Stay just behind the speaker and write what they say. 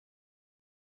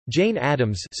Jane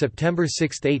Addams (September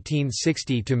 6,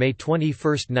 1860 to May 21,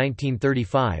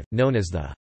 1935), known as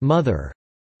the "Mother"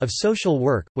 of social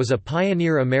work, was a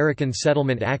pioneer American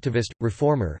settlement activist,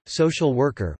 reformer, social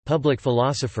worker, public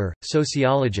philosopher,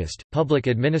 sociologist, public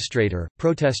administrator,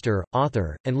 protester,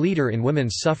 author, and leader in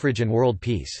women's suffrage and world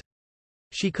peace.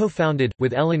 She co-founded,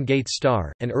 with Ellen Gates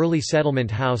Starr, an early settlement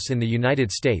house in the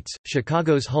United States,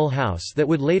 Chicago's Hull House, that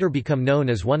would later become known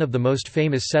as one of the most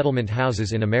famous settlement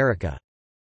houses in America.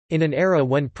 In an era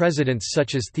when presidents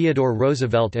such as Theodore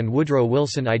Roosevelt and Woodrow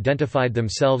Wilson identified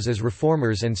themselves as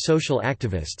reformers and social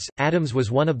activists, Addams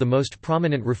was one of the most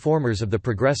prominent reformers of the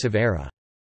progressive era.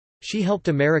 She helped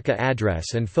America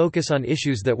address and focus on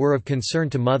issues that were of concern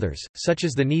to mothers, such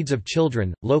as the needs of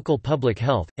children, local public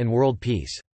health, and world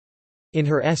peace. In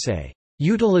her essay,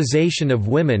 "Utilization of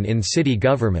Women in City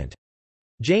Government,"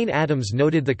 Jane Addams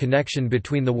noted the connection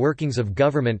between the workings of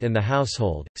government and the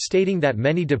household, stating that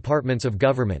many departments of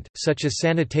government, such as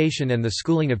sanitation and the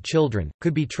schooling of children,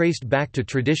 could be traced back to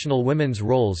traditional women's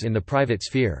roles in the private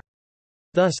sphere.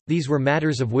 Thus, these were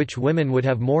matters of which women would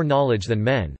have more knowledge than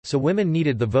men, so women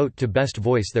needed the vote to best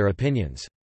voice their opinions.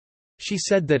 She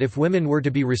said that if women were to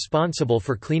be responsible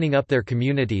for cleaning up their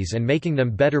communities and making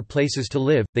them better places to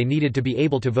live, they needed to be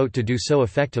able to vote to do so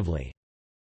effectively.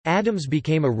 Addams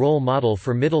became a role model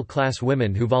for middle-class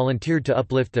women who volunteered to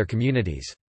uplift their communities.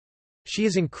 She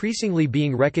is increasingly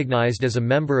being recognized as a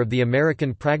member of the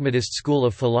American Pragmatist School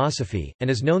of Philosophy,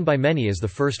 and is known by many as the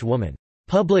first woman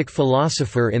public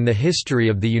philosopher in the history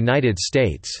of the United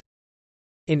States.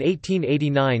 In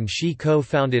 1889 she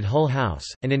co-founded Hull House,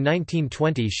 and in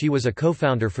 1920 she was a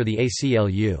co-founder for the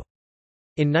ACLU.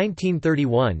 In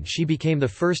 1931 she became the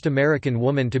first American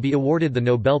woman to be awarded the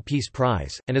Nobel Peace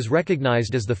Prize, and is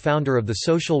recognized as the founder of the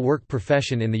social work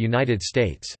profession in the United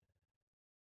States.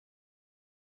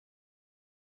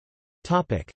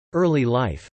 Early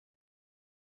life.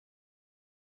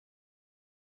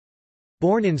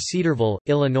 Born in Cedarville,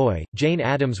 Illinois, Jane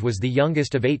Addams was the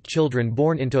youngest of 8 children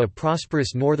born into a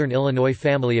prosperous northern Illinois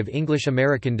family of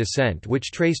English-American descent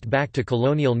which traced back to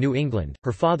colonial New England.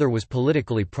 Her father was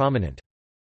politically prominent.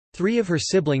 3 of her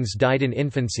siblings died in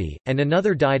infancy, and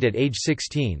another died at age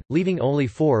 16, leaving only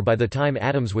 4 by the time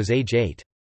Addams was age 8.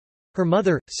 Her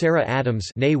mother, Sarah Addams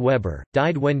née Weber,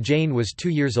 died when Jane was 2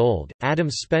 years old.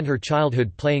 Addams spent her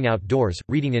childhood playing outdoors,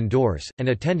 reading indoors, and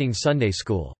attending Sunday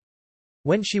school.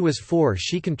 When she was 4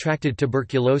 she contracted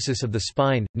tuberculosis of the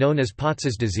spine, known as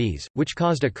Potts's disease, which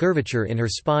caused a curvature in her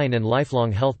spine and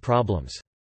lifelong health problems.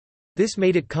 This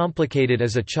made it complicated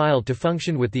as a child to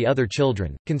function with the other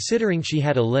children, considering she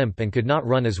had a limp and could not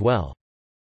run as well.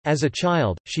 As a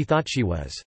child, she thought she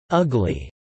was ugly,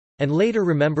 and later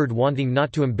remembered wanting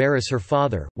not to embarrass her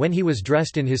father, when he was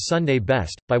dressed in his Sunday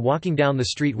best, by walking down the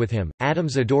street with him.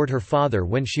 Addams adored her father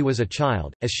when she was a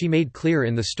child, as she made clear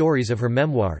in the stories of her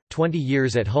memoir, 20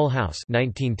 Years at Hull House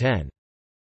 1910.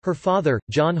 Her father,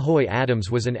 John Hoy Addams,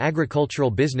 was an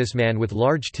agricultural businessman with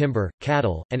large timber,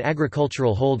 cattle, and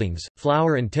agricultural holdings,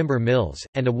 flour and timber mills,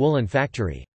 and a woolen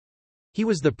factory. He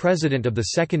was the president of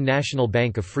the Second National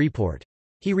Bank of Freeport.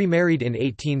 He remarried in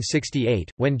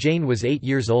 1868, when Jane was 8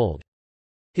 years old.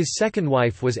 His second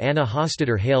wife was Anna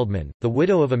Hostetter Haldeman, the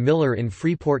widow of a miller in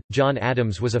Freeport. John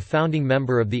Addams was a founding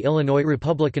member of the Illinois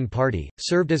Republican Party,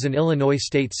 served as an Illinois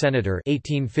state senator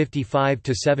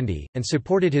 1855–70, and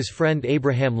supported his friend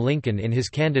Abraham Lincoln in his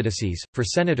candidacies, for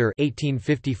senator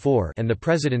 1854 and the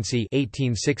presidency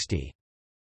 1860.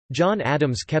 John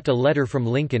Addams kept a letter from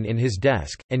Lincoln in his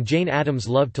desk, and Jane Addams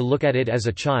loved to look at it as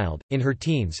a child. In her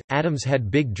teens, Addams had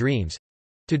big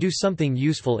dreams—to do something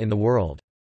useful in the world.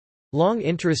 Long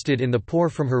interested in the poor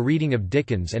from her reading of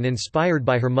Dickens and inspired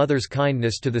by her mother's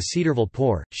kindness to the Cedarville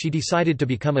poor, she decided to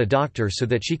become a doctor so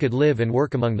that she could live and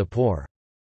work among the poor.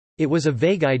 It was a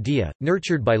vague idea,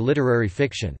 nurtured by literary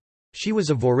fiction. She was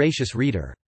a voracious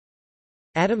reader.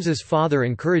 Addams's father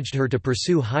encouraged her to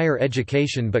pursue higher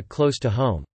education but close to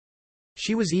home.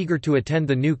 She was eager to attend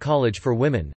the new college for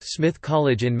women, Smith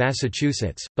College in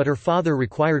Massachusetts, but her father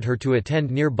required her to attend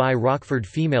nearby Rockford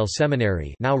Female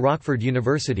Seminary, now Rockford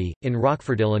University, in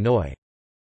Rockford, Illinois.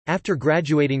 After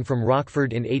graduating from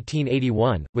Rockford in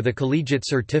 1881, with a collegiate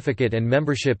certificate and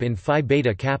membership in Phi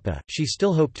Beta Kappa, she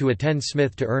still hoped to attend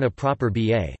Smith to earn a proper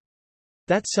BA.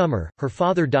 That summer, her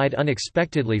father died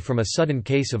unexpectedly from a sudden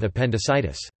case of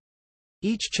appendicitis.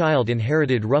 Each child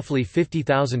inherited roughly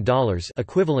 $50,000,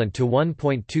 equivalent to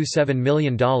 $1.27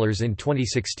 million in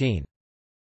 2016.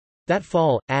 That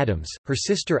fall, Addams, her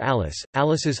sister Alice,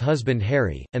 Alice's husband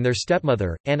Harry, and their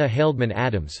stepmother, Anna Haldeman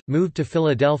Addams, moved to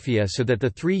Philadelphia so that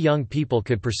the 3 young people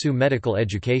could pursue medical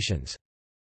educations.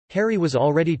 Harry was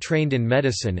already trained in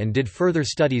medicine and did further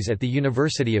studies at the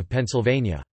University of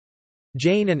Pennsylvania.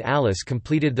 Jane and Alice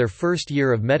completed their first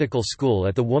year of medical school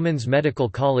at the Woman's Medical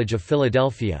College of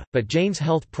Philadelphia, but Jane's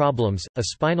health problems, a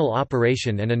spinal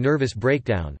operation and a nervous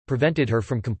breakdown, prevented her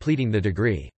from completing the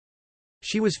degree.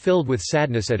 She was filled with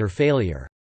sadness at her failure.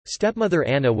 Stepmother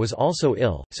Anna was also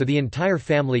ill, so the entire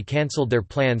family cancelled their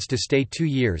plans to stay 2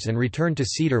 years and return to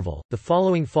Cedarville. The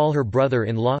following fall, her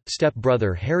brother-in-law,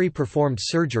 stepbrother Harry, performed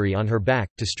surgery on her back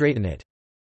to straighten it.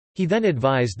 He then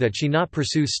advised that she not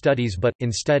pursue studies but,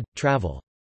 instead, travel.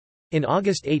 In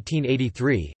August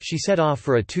 1883, she set off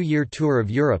for a 2-year tour of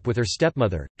Europe with her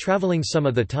stepmother, traveling some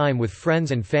of the time with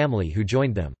friends and family who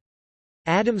joined them.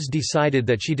 Addams decided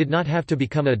that she did not have to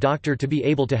become a doctor to be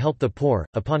able to help the poor.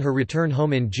 Upon her return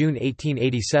home in June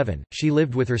 1887, she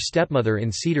lived with her stepmother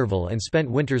in Cedarville and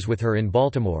spent winters with her in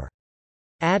Baltimore.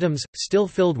 Addams, still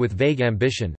filled with vague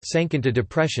ambition, sank into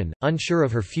depression, unsure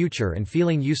of her future and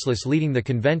feeling useless leading the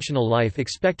conventional life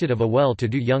expected of a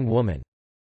well-to-do young woman.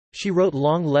 She wrote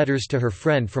long letters to her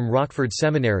friend from Rockford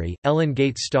Seminary, Ellen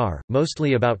Gates Starr,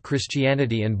 mostly about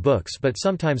Christianity and books but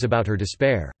sometimes about her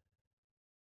despair.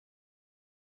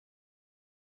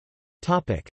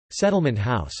 Settlement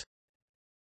house.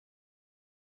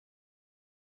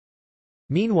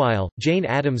 Meanwhile, Jane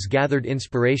Addams gathered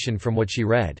inspiration from what she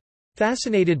read.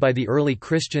 Fascinated by the early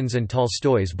Christians and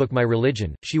Tolstoy's book My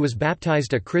Religion, she was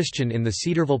baptized a Christian in the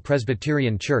Cedarville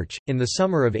Presbyterian Church, in the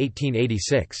summer of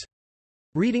 1886.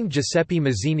 Reading Giuseppe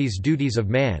Mazzini's Duties of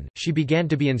Man, she began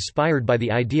to be inspired by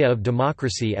the idea of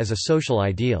democracy as a social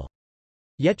ideal.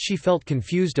 Yet she felt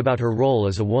confused about her role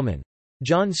as a woman.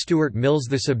 John Stuart Mill's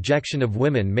The Subjection of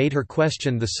Women made her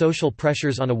question the social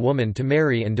pressures on a woman to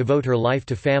marry and devote her life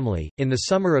to family. In the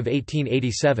summer of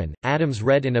 1887, Addams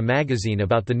read in a magazine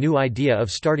about the new idea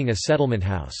of starting a settlement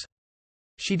house.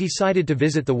 She decided to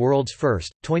visit the world's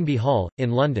first, Toynbee Hall, in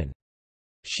London.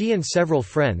 She and several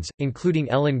friends, including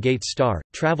Ellen Gates Starr,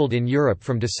 travelled in Europe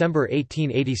from December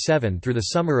 1887 through the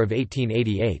summer of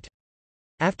 1888.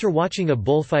 After watching a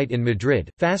bullfight in Madrid,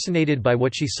 fascinated by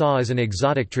what she saw as an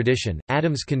exotic tradition,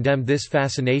 Addams condemned this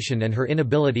fascination and her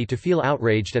inability to feel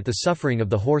outraged at the suffering of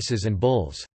the horses and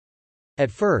bulls. At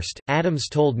first, Addams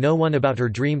told no one about her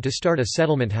dream to start a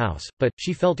settlement house, but,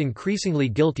 she felt increasingly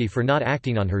guilty for not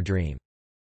acting on her dream.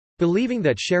 Believing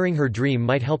that sharing her dream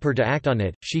might help her to act on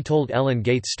it, she told Ellen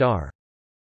Gates Starr.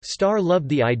 Starr loved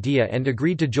the idea and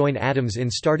agreed to join Addams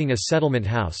in starting a settlement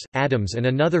house. Addams and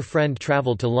another friend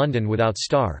travelled to London without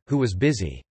Starr, who was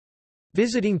busy.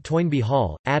 Visiting Toynbee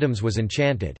Hall, Addams was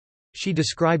enchanted. She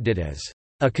described it as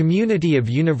a community of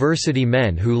university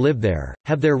men who live there,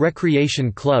 have their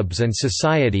recreation clubs and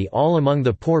society all among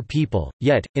the poor people,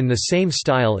 yet, in the same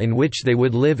style in which they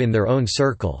would live in their own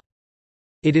circle.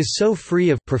 It is so free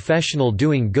of professional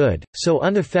doing good, so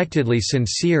unaffectedly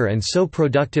sincere and so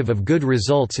productive of good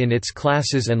results in its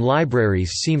classes and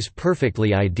libraries seems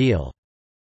perfectly ideal."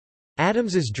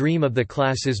 Addams's dream of the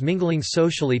classes mingling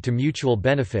socially to mutual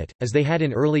benefit, as they had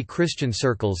in early Christian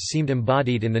circles, seemed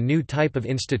embodied in the new type of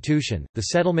institution. The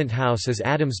settlement house, as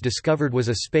Addams discovered, was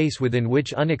a space within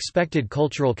which unexpected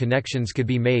cultural connections could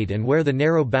be made and where the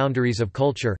narrow boundaries of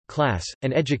culture, class,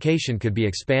 and education could be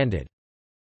expanded.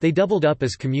 They doubled up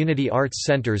as community arts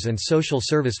centers and social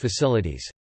service facilities.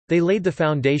 They laid the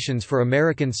foundations for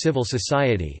American civil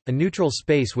society, a neutral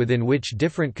space within which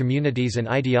different communities and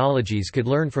ideologies could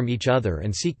learn from each other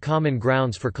and seek common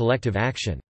grounds for collective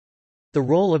action. The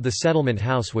role of the settlement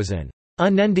house was an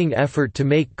unending effort to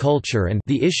make culture and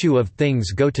the issue of things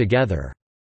go together.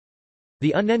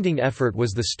 The unending effort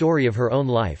was the story of her own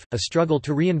life, a struggle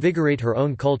to reinvigorate her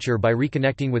own culture by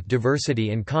reconnecting with diversity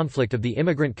and conflict of the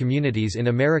immigrant communities in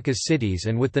America's cities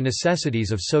and with the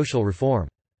necessities of social reform.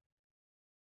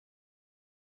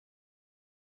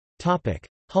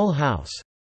 Hull House.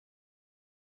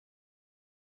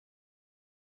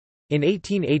 In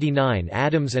 1889,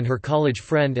 Addams and her college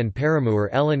friend and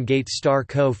paramour Ellen Gates Starr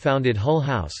co-founded Hull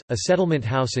House, a settlement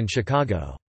house in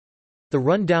Chicago. The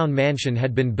run-down mansion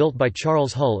had been built by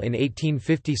Charles Hull in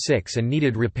 1856 and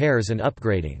needed repairs and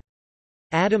upgrading.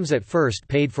 Addams at first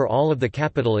paid for all of the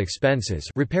capital expenses,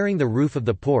 repairing the roof of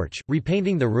the porch,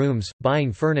 repainting the rooms,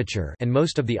 buying furniture, and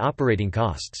most of the operating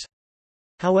costs.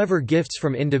 However, gifts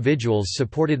from individuals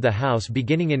supported the house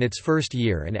beginning in its first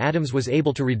year, and Addams was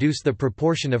able to reduce the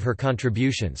proportion of her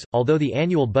contributions, although the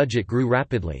annual budget grew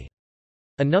rapidly.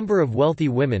 A number of wealthy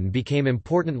women became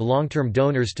important long-term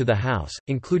donors to the house,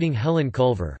 including Helen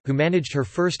Culver, who managed her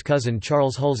first cousin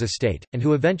Charles Hull's estate, and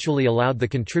who eventually allowed the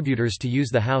contributors to use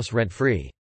the house rent-free.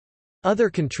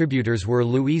 Other contributors were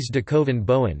Louise de Koven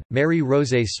Bowen, Mary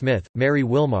Rose Smith, Mary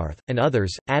Wilmarth, and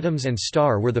others. Addams and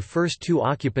Starr were the first two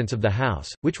occupants of the house,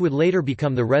 which would later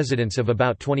become the residence of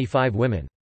about 25 women.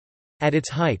 At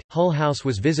its height, Hull House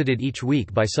was visited each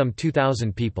week by some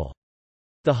 2,000 people.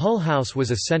 The Hull House was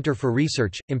a center for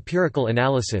research, empirical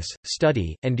analysis,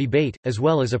 study, and debate, as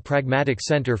well as a pragmatic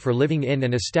center for living in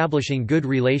and establishing good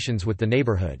relations with the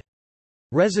neighborhood.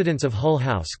 Residents of Hull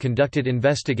House conducted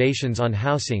investigations on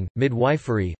housing,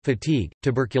 midwifery, fatigue,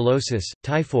 tuberculosis,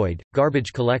 typhoid,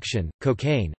 garbage collection,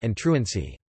 cocaine, and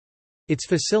truancy. Its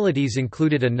facilities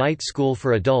included a night school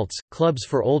for adults, clubs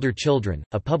for older children,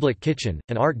 a public kitchen,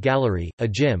 an art gallery, a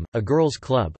gym, a girls'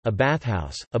 club, a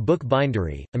bathhouse, a book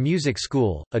bindery, a music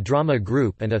school, a drama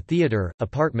group and a theater,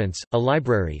 apartments, a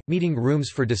library, meeting rooms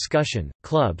for discussion,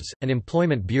 clubs, an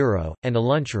employment bureau, and a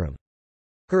lunchroom.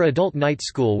 Her adult night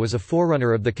school was a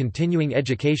forerunner of the continuing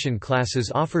education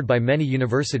classes offered by many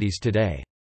universities today.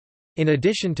 In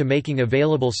addition to making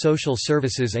available social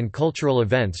services and cultural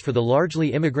events for the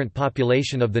largely immigrant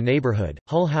population of the neighborhood,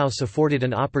 Hull House afforded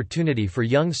an opportunity for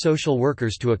young social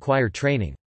workers to acquire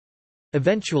training.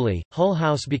 Eventually, Hull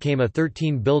House became a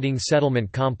 13-building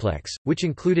settlement complex, which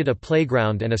included a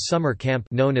playground and a summer camp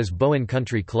known as Bowen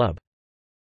Country Club.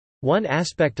 One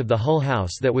aspect of the Hull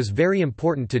House that was very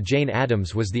important to Jane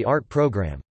Addams was the art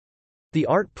program. The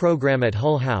art program at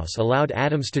Hull House allowed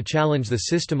Addams to challenge the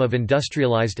system of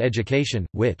industrialized education,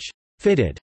 which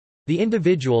fitted the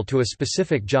individual to a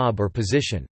specific job or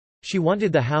position. She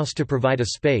wanted the house to provide a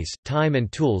space, time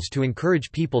and tools to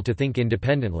encourage people to think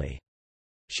independently.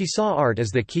 She saw art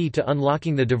as the key to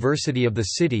unlocking the diversity of the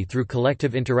city through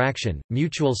collective interaction,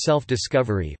 mutual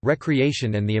self-discovery,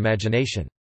 recreation and the imagination.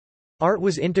 Art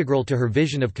was integral to her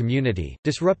vision of community,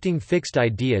 disrupting fixed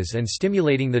ideas and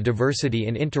stimulating the diversity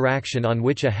and interaction on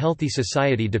which a healthy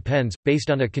society depends,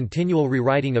 based on a continual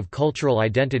rewriting of cultural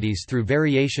identities through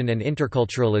variation and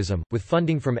interculturalism. With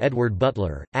funding from Edward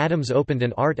Butler, Addams opened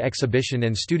an art exhibition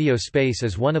and studio space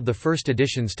as one of the first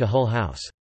additions to Hull House.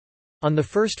 On the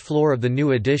first floor of the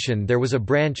new addition there was a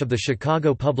branch of the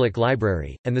Chicago Public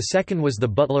Library, and the second was the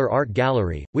Butler Art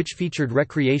Gallery, which featured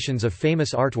recreations of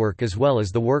famous artwork as well as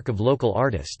the work of local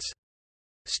artists.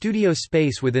 Studio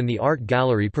space within the art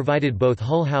gallery provided both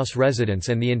Hull House residents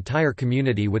and the entire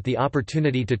community with the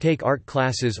opportunity to take art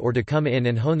classes or to come in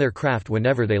and hone their craft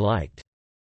whenever they liked.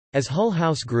 As Hull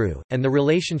House grew, and the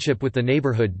relationship with the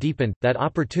neighborhood deepened, that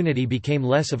opportunity became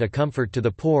less of a comfort to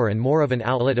the poor and more of an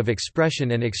outlet of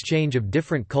expression and exchange of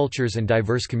different cultures and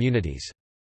diverse communities.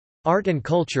 Art and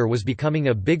culture was becoming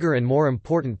a bigger and more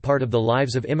important part of the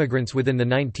lives of immigrants within the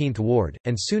 19th Ward,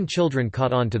 and soon children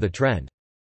caught on to the trend.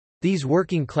 These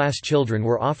working-class children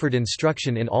were offered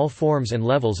instruction in all forms and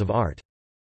levels of art.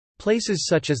 Places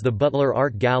such as the Butler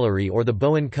Art Gallery or the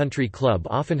Bowen Country Club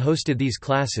often hosted these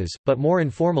classes, but more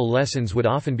informal lessons would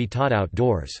often be taught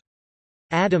outdoors.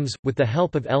 Addams, with the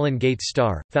help of Ellen Gates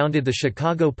Starr, founded the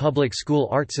Chicago Public School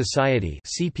Art Society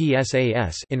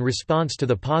 (CPSAS) in response to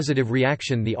the positive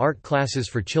reaction the art classes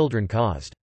for children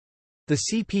caused. The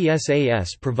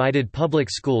CPSAS provided public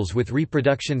schools with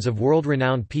reproductions of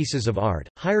world-renowned pieces of art,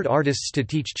 hired artists to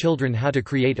teach children how to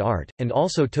create art, and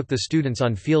also took the students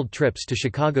on field trips to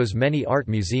Chicago's many art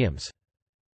museums.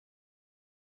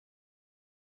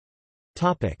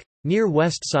 Near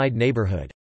West Side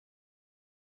neighborhood.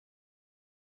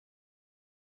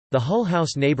 The Hull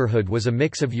House neighborhood was a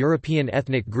mix of European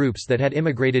ethnic groups that had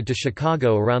immigrated to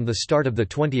Chicago around the start of the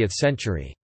 20th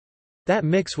century. That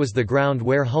mix was the ground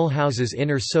where Hull House's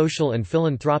inner social and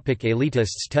philanthropic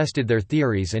elitists tested their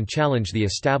theories and challenged the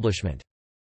establishment.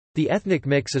 The ethnic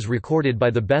mix is recorded by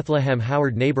the Bethlehem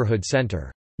Howard Neighborhood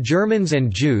Center. Germans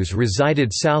and Jews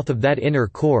resided south of that inner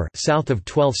core, south of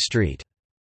 12th Street.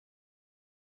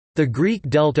 The Greek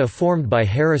delta formed by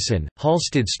Harrison,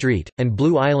 Halsted Street, and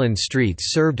Blue Island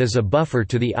Streets served as a buffer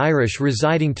to the Irish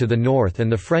residing to the north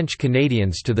and the French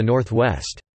Canadians to the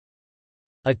northwest.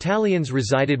 Italians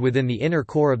resided within the inner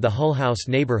core of the Hull House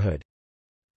neighborhood.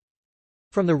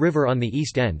 From the river on the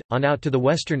east end, on out to the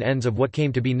western ends of what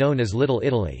came to be known as Little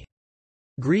Italy.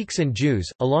 Greeks and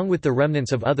Jews, along with the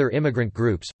remnants of other immigrant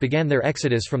groups, began their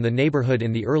exodus from the neighborhood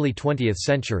in the early 20th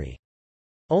century.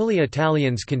 Only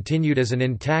Italians continued as an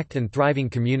intact and thriving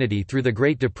community through the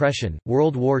Great Depression,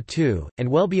 World War II, and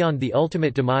well beyond the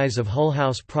ultimate demise of Hull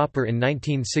House proper in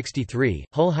 1963.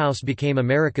 Hull House became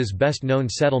America's best-known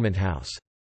settlement house.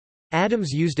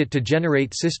 Addams used it to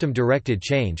generate system-directed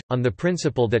change, on the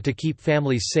principle that to keep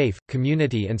families safe,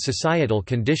 community and societal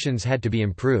conditions had to be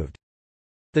improved.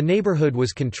 The neighborhood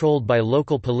was controlled by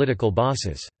local political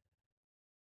bosses.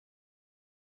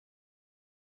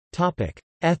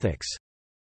 Ethics.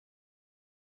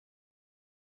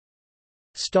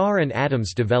 Starr and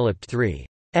Addams developed 3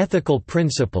 ethical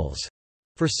principles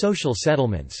for social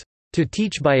settlements: to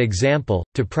teach by example,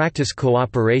 to practice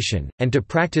cooperation, and to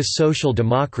practice social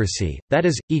democracy, that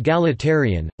is,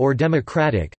 egalitarian, or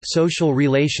democratic, social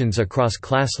relations across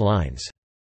class lines.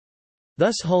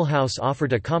 Thus Hull House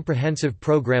offered a comprehensive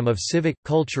program of civic,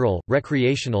 cultural,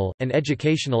 recreational, and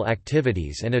educational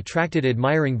activities and attracted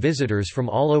admiring visitors from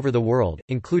all over the world,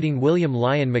 including William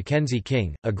Lyon Mackenzie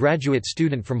King, a graduate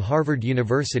student from Harvard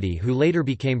University who later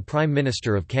became Prime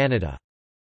Minister of Canada.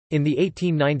 In the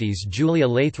 1890s, Julia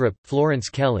Lathrop, Florence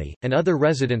Kelly, and other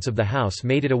residents of the house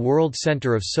made it a world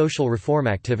center of social reform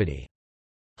activity.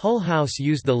 Hull House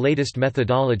used the latest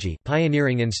methodology,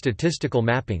 pioneering in statistical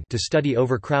mapping, to study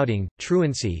overcrowding,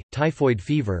 truancy, typhoid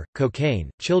fever, cocaine,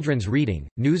 children's reading,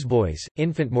 newsboys,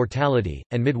 infant mortality,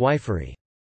 and midwifery.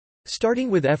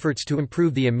 Starting with efforts to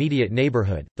improve the immediate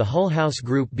neighborhood, the Hull House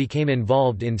Group became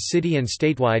involved in city and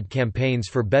statewide campaigns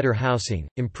for better housing,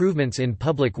 improvements in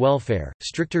public welfare,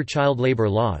 stricter child labor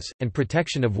laws, and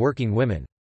protection of working women.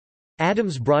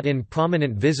 Addams brought in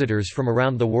prominent visitors from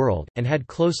around the world, and had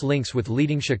close links with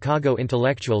leading Chicago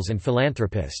intellectuals and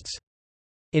philanthropists.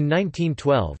 In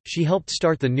 1912, she helped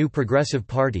start the New Progressive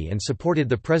Party and supported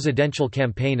the presidential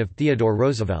campaign of Theodore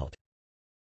Roosevelt.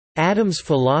 Addams'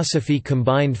 philosophy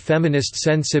combined feminist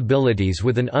sensibilities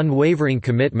with an unwavering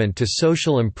commitment to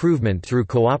social improvement through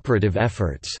cooperative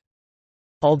efforts.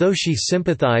 Although she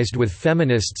sympathized with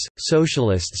feminists,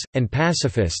 socialists, and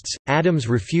pacifists, Addams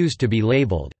refused to be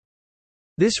labeled.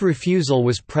 This refusal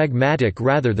was pragmatic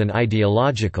rather than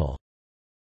ideological.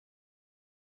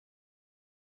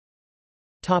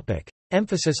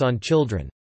 Emphasis on children.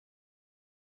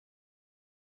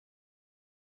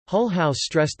 Hull House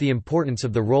stressed the importance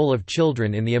of the role of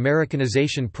children in the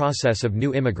Americanization process of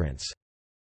new immigrants.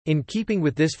 In keeping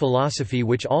with this philosophy,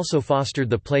 which also fostered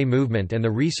the play movement and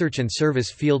the research and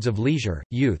service fields of leisure,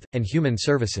 youth, and human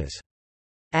services.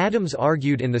 Addams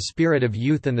argued in The Spirit of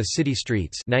Youth and the City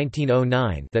Streets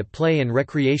 1909 that play and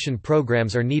recreation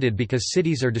programs are needed because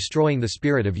cities are destroying the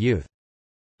spirit of youth.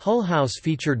 Hull House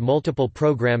featured multiple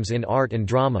programs in art and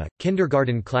drama,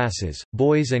 kindergarten classes,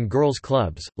 boys and girls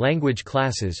clubs, language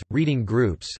classes, reading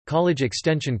groups, college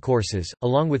extension courses,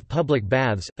 along with public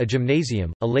baths, a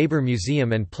gymnasium, a labor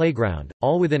museum and playground,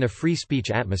 all within a free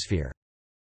speech atmosphere.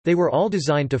 They were all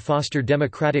designed to foster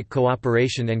democratic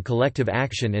cooperation and collective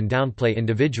action and downplay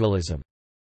individualism.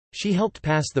 She helped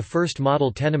pass the first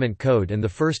model tenement code and the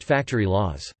first factory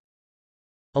laws.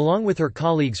 Along with her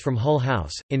colleagues from Hull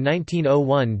House, in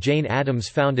 1901 Jane Addams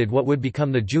founded what would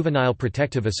become the Juvenile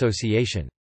Protective Association.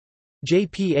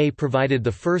 JPA provided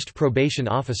the first probation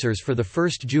officers for the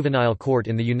first juvenile court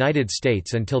in the United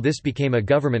States until this became a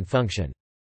government function.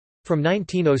 From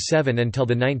 1907 until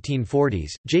the 1940s,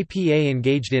 JPA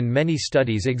engaged in many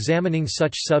studies examining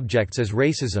such subjects as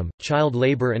racism, child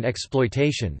labor and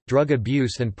exploitation, drug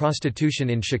abuse and prostitution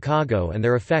in Chicago and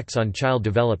their effects on child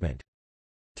development.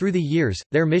 Through the years,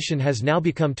 their mission has now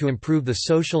become to improve the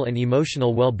social and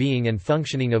emotional well-being and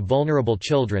functioning of vulnerable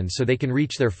children so they can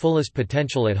reach their fullest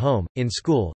potential at home, in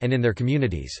school, and in their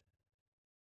communities.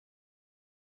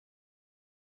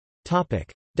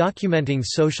 Documenting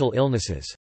social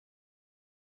illnesses.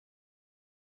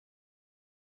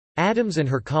 Addams and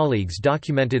her colleagues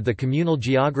documented the communal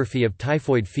geography of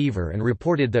typhoid fever and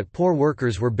reported that poor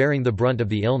workers were bearing the brunt of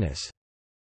the illness.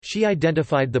 She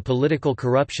identified the political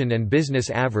corruption and business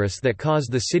avarice that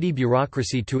caused the city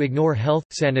bureaucracy to ignore health,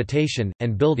 sanitation,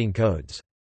 and building codes.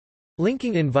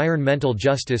 Linking environmental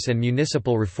justice and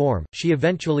municipal reform, she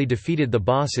eventually defeated the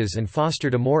bosses and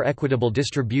fostered a more equitable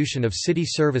distribution of city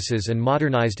services and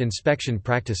modernized inspection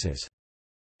practices.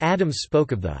 Addams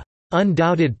spoke of the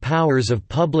undoubted powers of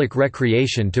public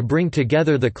recreation to bring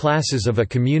together the classes of a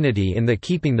community in the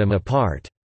keeping them apart.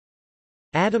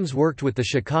 Addams worked with the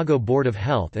Chicago Board of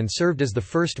Health and served as the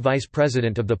first vice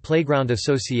president of the Playground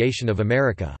Association of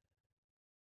America.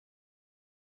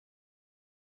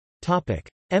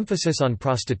 Emphasis on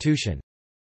prostitution.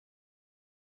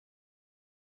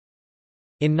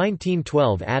 In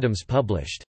 1912 Addams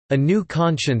published, A New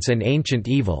Conscience and Ancient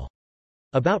Evil,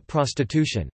 about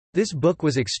prostitution. This book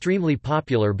was extremely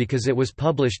popular because it was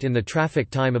published in the traffic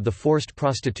time of the forced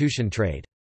prostitution trade.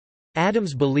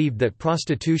 Addams believed that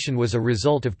prostitution was a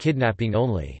result of kidnapping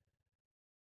only.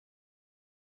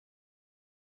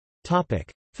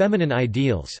 Feminine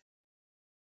ideals.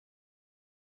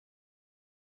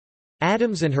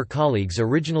 Addams and her colleagues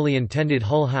originally intended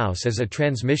Hull House as a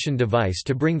transmission device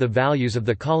to bring the values of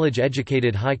the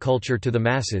college-educated high culture to the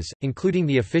masses, including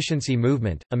the efficiency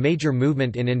movement, a major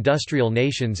movement in industrial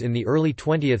nations in the early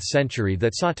 20th century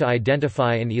that sought to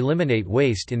identify and eliminate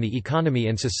waste in the economy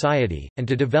and society, and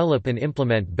to develop and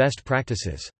implement best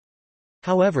practices.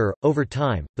 However, over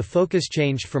time, the focus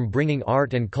changed from bringing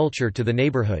art and culture to the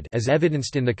neighborhood, as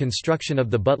evidenced in the construction of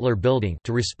the Butler Building,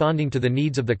 to responding to the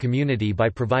needs of the community by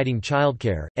providing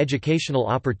childcare, educational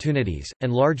opportunities,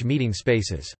 and large meeting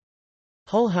spaces.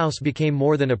 Hull House became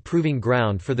more than a proving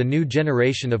ground for the new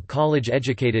generation of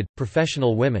college-educated,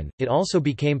 professional women, it also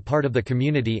became part of the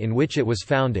community in which it was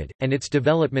founded, and its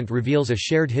development reveals a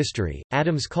shared history.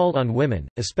 Addams called on women,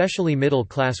 especially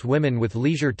middle-class women with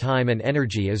leisure time and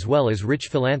energy as well as rich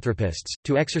philanthropists,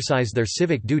 to exercise their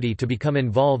civic duty to become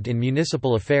involved in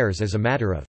municipal affairs as a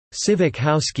matter of civic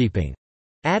housekeeping.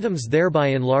 Addams thereby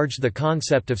enlarged the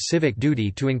concept of civic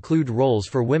duty to include roles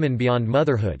for women beyond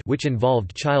motherhood, which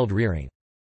involved child-rearing.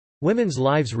 Women's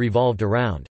lives revolved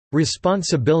around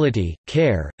responsibility,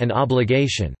 care, and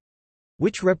obligation,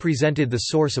 which represented the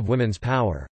source of women's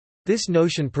power. This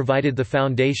notion provided the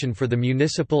foundation for the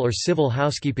municipal or civil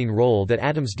housekeeping role that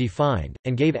Addams defined,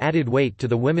 and gave added weight to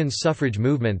the women's suffrage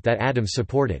movement that Addams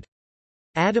supported.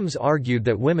 Addams argued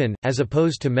that women, as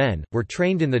opposed to men, were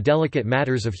trained in the delicate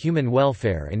matters of human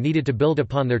welfare and needed to build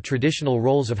upon their traditional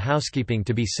roles of housekeeping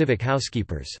to be civic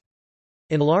housekeepers.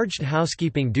 Enlarged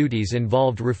housekeeping duties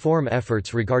involved reform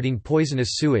efforts regarding poisonous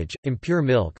sewage, impure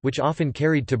milk which often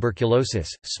carried tuberculosis,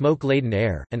 smoke-laden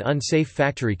air, and unsafe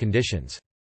factory conditions.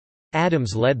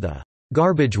 Addams led the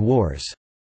 «garbage wars».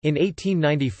 In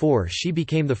 1894 she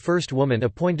became the first woman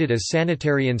appointed as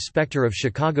sanitary inspector of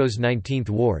Chicago's 19th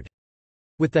Ward.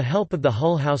 With the help of the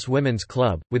Hull House Women's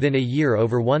Club, within a year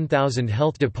over 1,000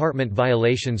 health department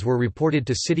violations were reported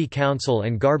to city council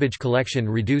and garbage collection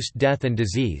reduced death and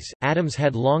disease. Addams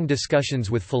had long discussions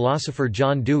with philosopher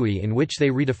John Dewey in which they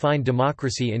redefined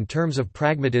democracy in terms of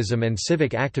pragmatism and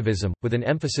civic activism, with an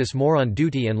emphasis more on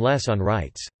duty and less on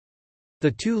rights. The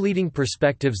two leading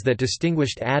perspectives that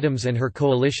distinguished Addams and her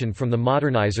coalition from the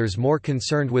modernizers more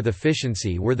concerned with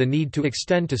efficiency were the need to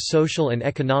extend to social and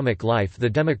economic life the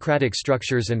democratic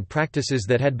structures and practices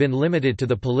that had been limited to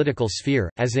the political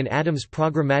sphere, as in Addams'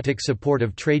 programmatic support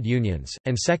of trade unions,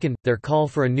 and second, their call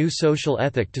for a new social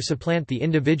ethic to supplant the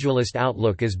individualist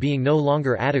outlook as being no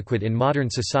longer adequate in modern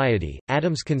society.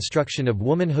 Addams' construction of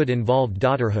womanhood involved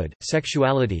daughterhood,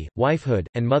 sexuality, wifehood,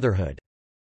 and motherhood.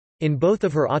 In both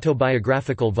of her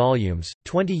autobiographical volumes,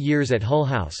 20 Years at Hull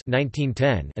House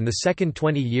 1910 and the second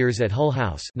 20 Years at Hull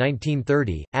House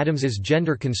 1930, Addams's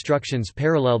gender constructions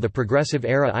parallel the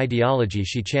progressive-era ideology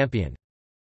she championed.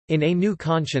 In A New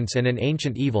Conscience and an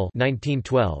Ancient Evil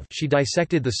 1912, she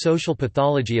dissected the social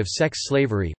pathology of sex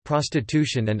slavery,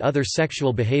 prostitution and other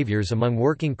sexual behaviors among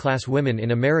working-class women in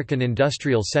American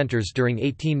industrial centers during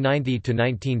 1890 to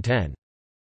 1910.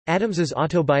 Addams's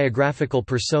autobiographical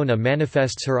persona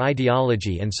manifests her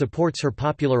ideology and supports her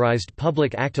popularized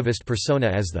public activist persona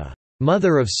as the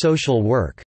mother of social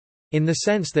work, in the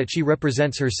sense that she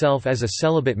represents herself as a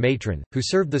celibate matron, who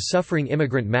served the suffering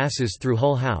immigrant masses through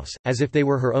Hull House, as if they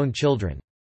were her own children.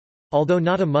 Although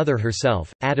not a mother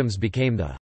herself, Addams became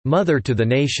the mother to the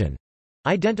nation,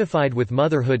 identified with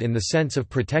motherhood in the sense of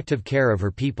protective care of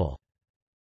her people.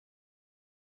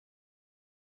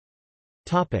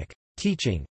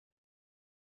 Teaching.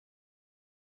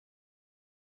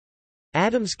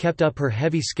 Addams kept up her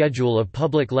heavy schedule of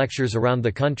public lectures around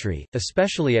the country,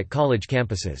 especially at college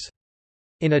campuses.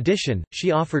 In addition,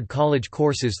 she offered college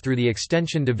courses through the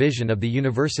Extension Division of the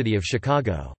University of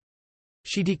Chicago.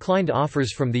 She declined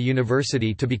offers from the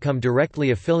university to become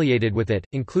directly affiliated with it,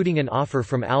 including an offer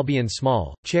from Albion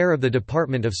Small, chair of the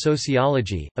Department of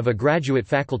Sociology, of a graduate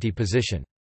faculty position.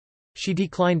 She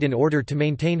declined in order to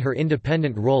maintain her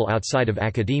independent role outside of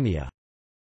academia.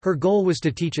 Her goal was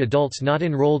to teach adults not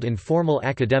enrolled in formal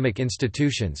academic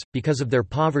institutions, because of their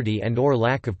poverty and/or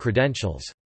lack of credentials.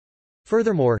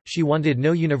 Furthermore, she wanted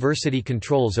no university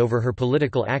controls over her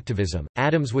political activism.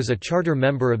 Addams was a charter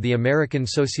member of the American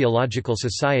Sociological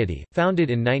Society, founded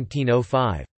in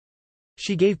 1905.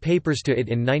 She gave papers to it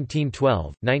in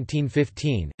 1912,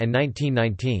 1915, and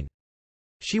 1919.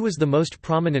 She was the most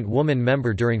prominent woman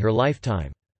member during her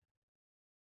lifetime.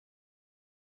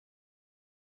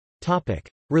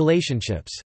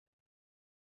 Relationships.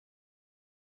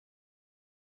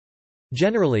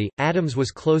 Generally, Addams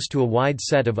was close to a wide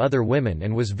set of other women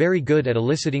and was very good at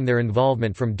eliciting their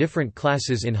involvement from different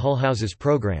classes in Hull House's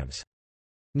programs.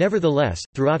 Nevertheless,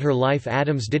 throughout her life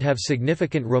Addams did have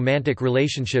significant romantic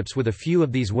relationships with a few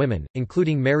of these women,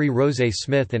 including Mary Rose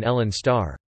Smith and Ellen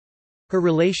Starr. Her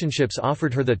relationships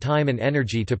offered her the time and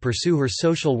energy to pursue her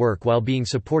social work while being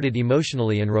supported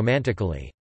emotionally and romantically.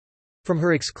 From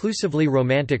her exclusively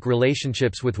romantic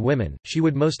relationships with women, she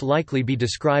would most likely be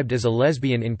described as a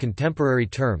lesbian in contemporary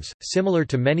terms, similar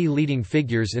to many leading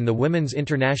figures in the Women's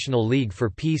International League for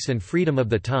Peace and Freedom of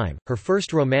the time. Her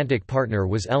first romantic partner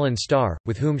was Ellen Starr,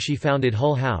 with whom she founded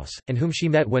Hull House, and whom she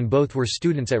met when both were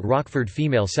students at Rockford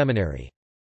Female Seminary.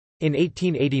 In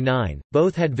 1889,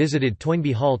 both had visited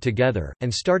Toynbee Hall together,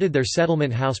 and started their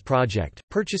Settlement House project,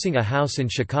 purchasing a house in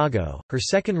Chicago. Her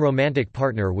second romantic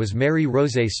partner was Mary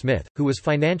Rose Smith, who was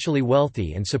financially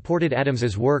wealthy and supported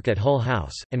Addams's work at Hull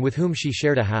House, and with whom she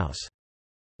shared a house.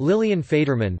 Lillian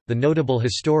Faderman, the notable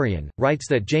historian, writes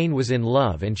that Jane was in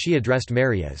love and she addressed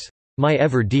Mary as, "my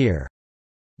ever dear,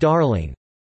 darling,"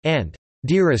 and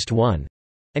 "dearest one,"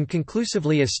 and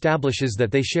conclusively establishes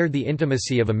that they shared the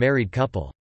intimacy of a married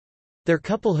couple. Their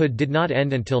couplehood did not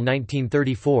end until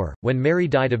 1934, when Mary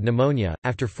died of pneumonia,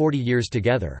 after 40 years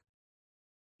together.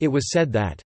 It was said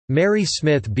that, "Mary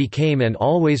Smith became and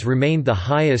always remained the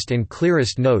highest and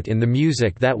clearest note in the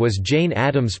music that was Jane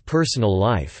Addams' personal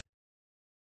life."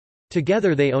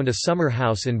 Together they owned a summer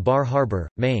house in Bar Harbor,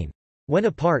 Maine. When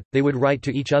apart, they would write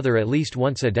to each other at least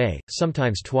once a day,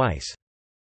 sometimes twice.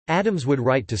 Addams would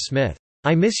write to Smith,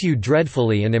 "I miss you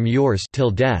dreadfully and am yours till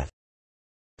death."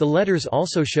 The letters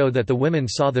also show that the women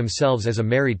saw themselves as a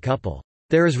married couple.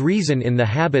 "There is reason in the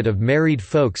habit of married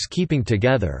folks keeping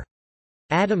together,"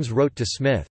 Addams wrote to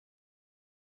Smith.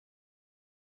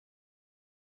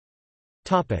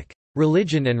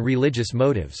 Religion and religious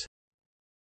motives.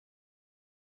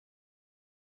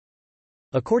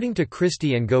 According to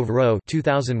Christie and Govreau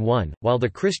 2001, while the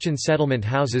Christian settlement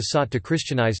houses sought to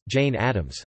Christianize, Jane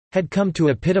Addams had come to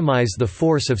epitomize the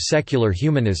force of secular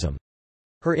humanism.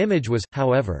 Her image was,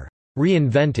 however,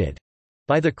 reinvented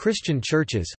by the Christian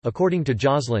churches. According to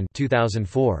Joslin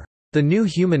 2004, the new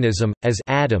humanism, as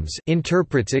Addams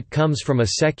interprets it, comes from a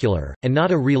secular, and not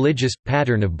a religious,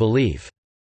 pattern of belief.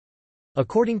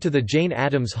 According to the Jane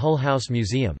Addams Hull House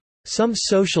Museum, some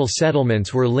social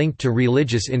settlements were linked to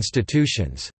religious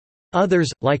institutions. Others,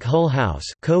 like Hull House,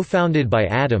 co-founded by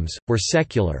Addams, were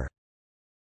secular.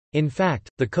 In fact,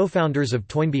 the co-founders of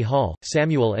Toynbee Hall,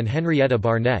 Samuel and Henrietta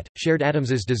Barnett, shared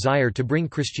Addams's desire to bring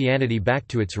Christianity back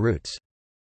to its roots.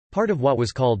 Part of what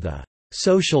was called the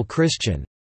social Christian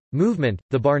movement,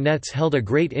 the Barnetts held a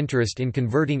great interest in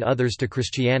converting others to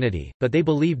Christianity, but they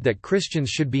believed that Christians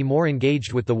should be more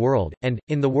engaged with the world, and,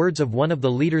 in the words of one of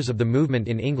the leaders of the movement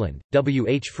in England, W.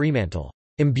 H. Fremantle,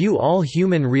 "imbue all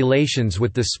human relations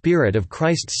with the spirit of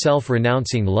Christ's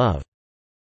self-renouncing love."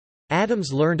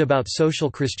 Addams learned about social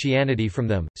Christianity from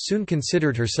them, soon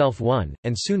considered herself one,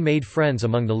 and soon made friends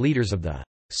among the leaders of the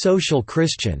social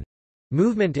Christian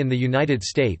movement in the United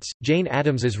States. Jane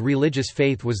Addams's religious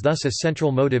faith was thus a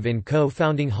central motive in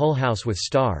co-founding Hull House with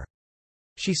Starr.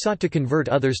 She sought to convert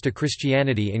others to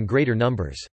Christianity in greater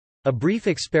numbers. A brief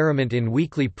experiment in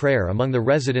weekly prayer among the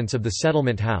residents of the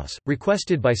settlement house,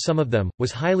 requested by some of them,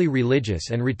 was highly religious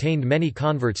and retained many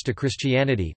converts to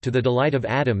Christianity, to the delight of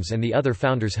Addams and the other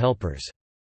founders' helpers.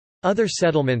 Other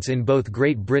settlements in both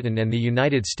Great Britain and the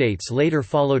United States later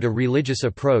followed a religious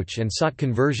approach and sought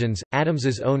conversions.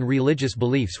 Addams's own religious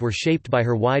beliefs were shaped by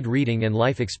her wide reading and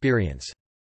life experience.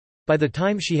 By the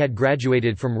time she had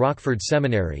graduated from Rockford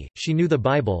Seminary, she knew the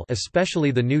Bible, especially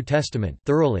the New Testament,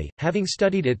 thoroughly, having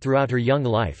studied it throughout her young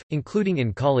life, including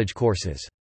in college courses.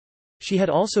 She had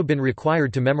also been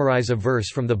required to memorize a verse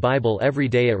from the Bible every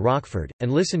day at Rockford,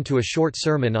 and listen to a short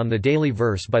sermon on the daily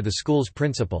verse by the school's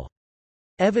principal.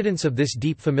 Evidence of this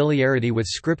deep familiarity with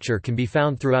Scripture can be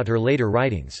found throughout her later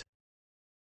writings.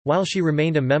 While she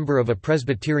remained a member of a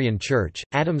Presbyterian church,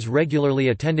 Addams regularly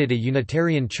attended a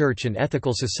Unitarian church and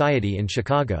ethical society in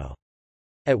Chicago.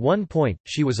 At one point,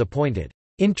 she was appointed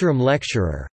interim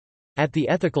lecturer at the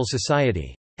Ethical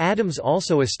Society. Addams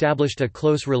also established a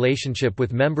close relationship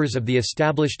with members of the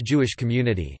established Jewish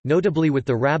community, notably with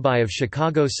the rabbi of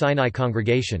Chicago Sinai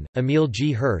Congregation, Emil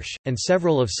G. Hirsch, and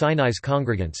several of Sinai's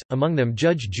congregants, among them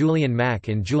Judge Julian Mack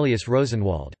and Julius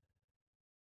Rosenwald.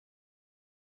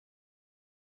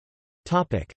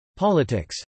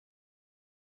 Politics.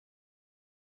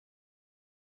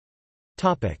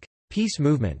 Peace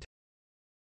movement.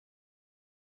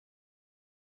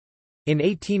 In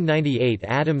 1898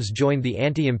 Addams joined the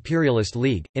Anti-Imperialist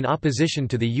League, in opposition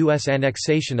to the U.S.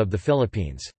 annexation of the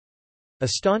Philippines. A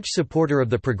staunch supporter of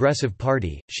the Progressive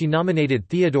Party, she nominated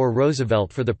Theodore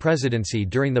Roosevelt for the presidency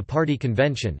during the party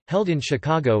convention, held in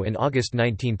Chicago in August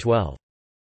 1912.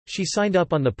 She signed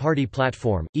up on the party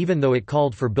platform, even though it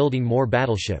called for building more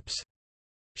battleships.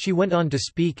 She went on to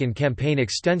speak and campaign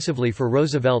extensively for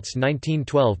Roosevelt's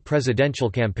 1912 presidential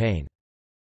campaign.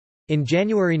 In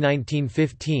January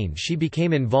 1915 she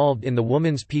became involved in the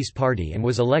Woman's Peace Party and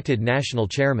was elected national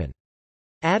chairman.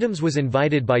 Addams was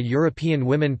invited by European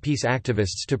women peace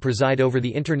activists to preside over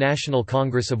the International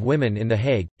Congress of Women in The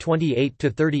Hague,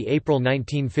 28–30 April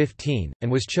 1915,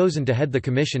 and was chosen to head the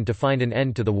commission to find an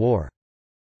end to the war.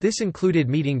 This included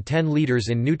meeting 10 leaders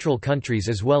in neutral countries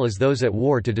as well as those at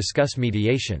war to discuss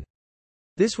mediation.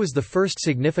 This was the first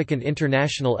significant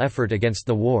international effort against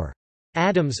the war.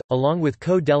 Addams, along with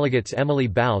co-delegates Emily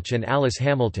Balch and Alice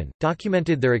Hamilton,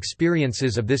 documented their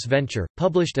experiences of this venture,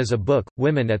 published as a book,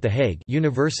 Women at The Hague,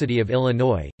 University of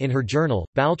Illinois. In her journal,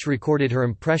 Balch recorded her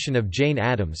impression of Jane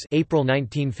Addams, April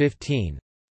 1915.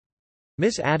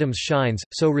 Miss Addams shines,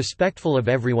 so respectful of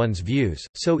everyone's views,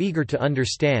 so eager to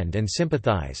understand and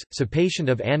sympathize, so patient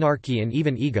of anarchy and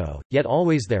even ego, yet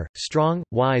always there, strong,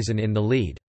 wise and in the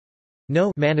lead. No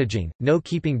managing, no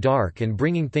keeping dark and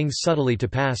bringing things subtly to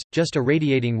pass, just a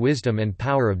radiating wisdom and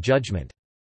power of judgment.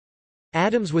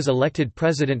 Addams was elected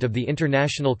president of the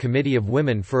International Committee of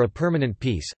Women for a Permanent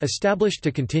Peace, established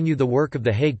to continue the work of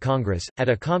the Hague Congress. At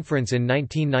a conference in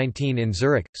 1919 in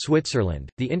Zurich, Switzerland,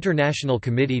 the International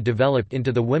Committee developed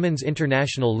into the Women's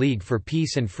International League for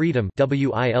Peace and Freedom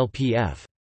 (WILPF).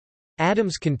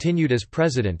 Addams continued as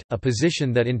president, a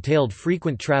position that entailed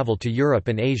frequent travel to Europe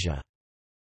and Asia.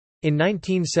 In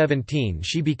 1917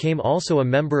 she became also a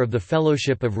member of the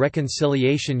Fellowship of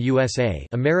Reconciliation USA,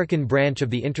 American branch of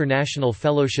the International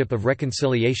Fellowship of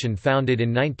Reconciliation founded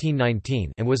in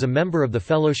 1919, and was a member of the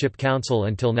Fellowship Council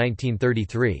until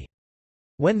 1933.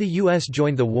 When the U.S.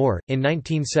 joined the war, in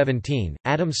 1917,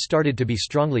 Addams started to be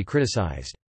strongly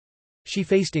criticized. She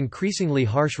faced increasingly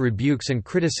harsh rebukes and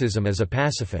criticism as a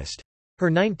pacifist. Her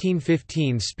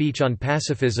 1915 speech on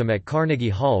pacifism at Carnegie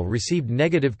Hall received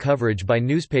negative coverage by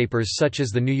newspapers such as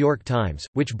The New York Times,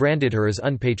 which branded her as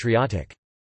unpatriotic.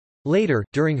 Later,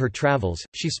 during her travels,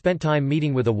 she spent time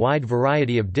meeting with a wide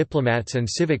variety of diplomats and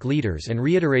civic leaders and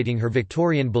reiterating her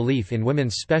Victorian belief in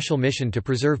women's special mission to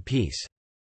preserve peace.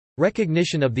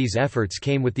 Recognition of these efforts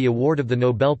came with the award of the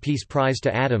Nobel Peace Prize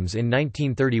to Addams in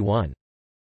 1931.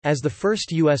 As the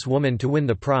first U.S. woman to win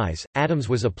the prize, Addams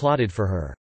was applauded for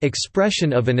her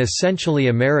expression of an essentially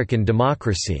American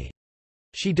democracy.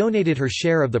 She donated her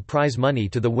share of the prize money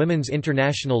to the Women's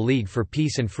International League for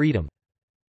Peace and Freedom.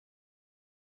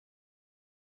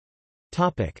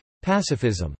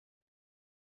 Pacifism.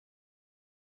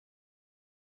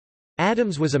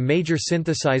 Addams was a major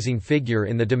synthesizing figure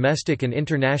in the domestic and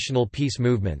international peace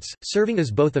movements, serving as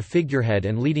both a figurehead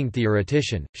and leading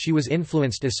theoretician. She was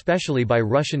influenced especially by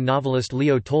Russian novelist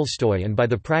Leo Tolstoy and by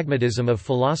the pragmatism of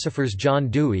philosophers John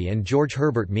Dewey and George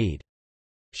Herbert Mead.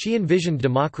 She envisioned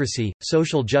democracy,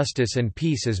 social justice and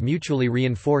peace as mutually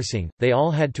reinforcing, they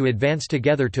all had to advance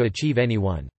together to achieve any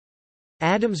one.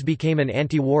 Addams became an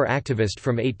anti-war activist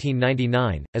from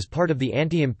 1899, as part of the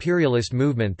anti-imperialist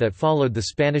movement that followed the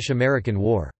Spanish–American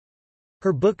War.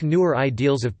 Her book Newer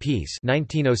Ideals of Peace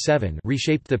 1907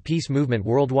 reshaped the peace movement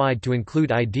worldwide to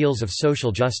include ideals of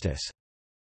social justice.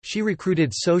 She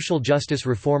recruited social justice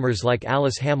reformers like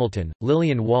Alice Hamilton,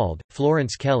 Lillian Wald,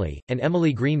 Florence Kelley, and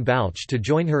Emily Green Balch to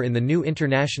join her in the new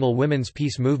international women's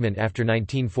peace movement after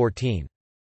 1914.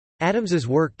 Addams's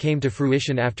work came to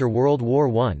fruition after World War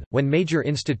I, when major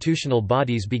institutional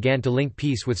bodies began to link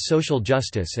peace with social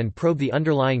justice and probe the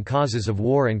underlying causes of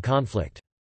war and conflict.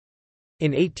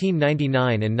 In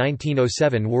 1899 and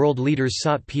 1907 world leaders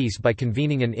sought peace by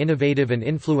convening an innovative and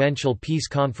influential peace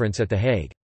conference at The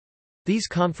Hague. These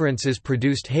conferences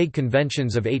produced Hague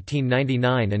Conventions of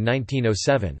 1899 and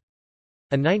 1907.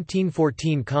 A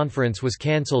 1914 conference was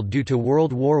cancelled due to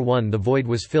World War I. The void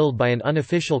was filled by an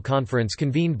unofficial conference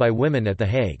convened by women at The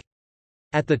Hague.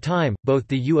 At the time, both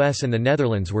the US and the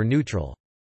Netherlands were neutral.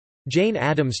 Jane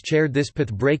Addams chaired this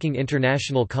path-breaking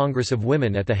International Congress of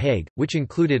Women at The Hague, which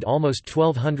included almost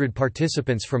 1,200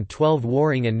 participants from 12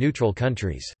 warring and neutral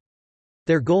countries.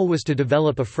 Their goal was to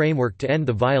develop a framework to end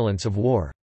the violence of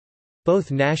war. Both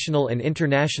national and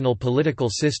international political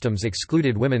systems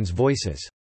excluded women's voices.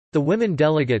 The women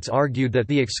delegates argued that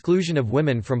the exclusion of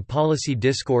women from policy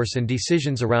discourse and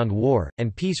decisions around war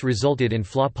and peace resulted in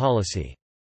flaw policy.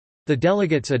 The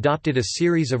delegates adopted a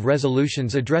series of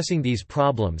resolutions addressing these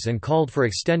problems and called for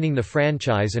extending the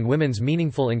franchise and women's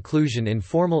meaningful inclusion in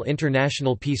formal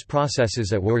international peace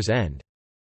processes at war's end.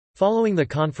 Following the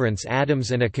conference,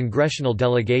 Addams and a congressional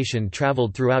delegation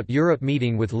traveled throughout Europe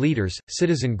meeting with leaders,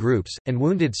 citizen groups, and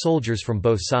wounded soldiers from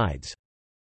both sides.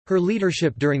 Her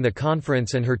leadership during the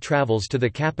conference and her travels to the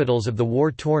capitals of the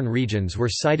war-torn regions were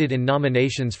cited in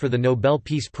nominations for the Nobel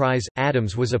Peace Prize.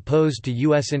 Addams was opposed to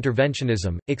U.S.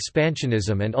 interventionism,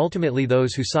 expansionism, and ultimately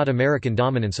those who sought American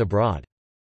dominance abroad.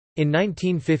 In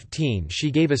 1915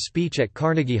 she gave a speech at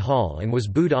Carnegie Hall and was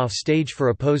booed off stage for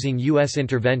opposing U.S.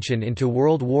 intervention into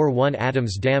World War I.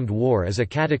 Addams damned war as a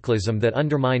cataclysm that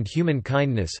undermined human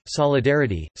kindness,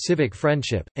 solidarity, civic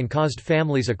friendship, and caused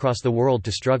families across the world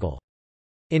to struggle.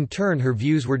 In turn, her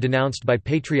views were denounced by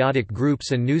patriotic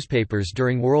groups and newspapers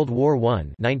during World War I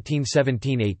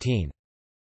 1917–18.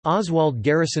 Oswald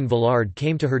Garrison Villard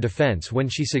came to her defense when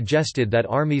she suggested that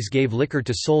armies gave liquor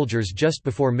to soldiers just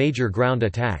before major ground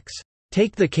attacks.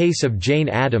 Take the case of Jane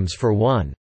Addams for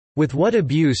one. With what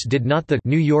abuse did not the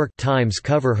New York Times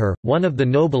cover her, one of the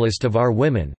noblest of our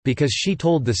women, because she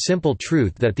told the simple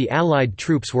truth that the Allied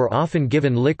troops were often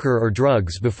given liquor or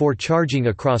drugs before charging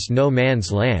across no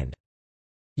man's land.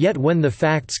 Yet when the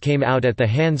facts came out at the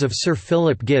hands of Sir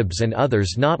Philip Gibbs and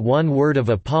others, not one word of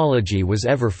apology was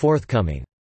ever forthcoming.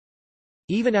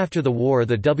 Even after the war,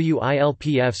 the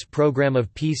WILPF's program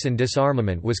of peace and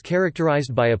disarmament was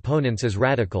characterized by opponents as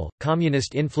radical,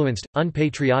 communist-influenced,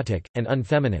 unpatriotic, and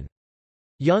unfeminine.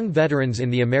 Young veterans in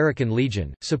the American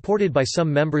Legion, supported by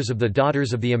some members of the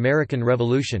Daughters of the American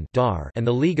Revolution and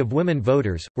the League of Women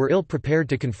Voters, were ill-prepared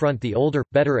to confront the older,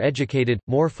 better educated,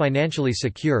 more financially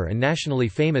secure and nationally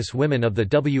famous women of the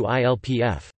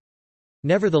WILPF.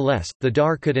 Nevertheless, the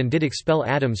DAR could and did expel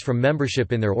Addams from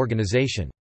membership in their organization.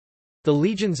 The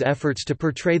Legion's efforts to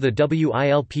portray the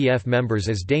WILPF members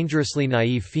as dangerously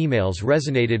naive females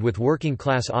resonated with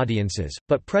working-class audiences,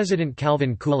 but President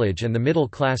Calvin Coolidge and the middle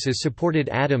classes supported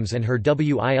Addams and her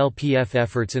WILPF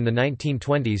efforts in the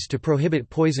 1920s to prohibit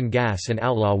poison gas and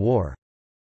outlaw war.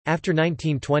 After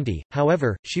 1920,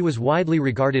 however, she was widely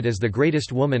regarded as the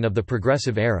greatest woman of the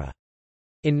progressive era.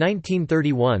 In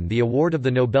 1931, the award of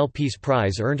the Nobel Peace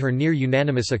Prize earned her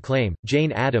near-unanimous acclaim.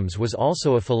 Jane Addams was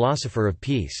also a philosopher of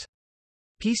peace.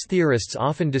 Peace theorists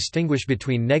often distinguish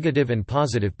between negative and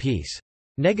positive peace.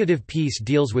 Negative peace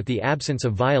deals with the absence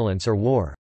of violence or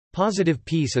war. Positive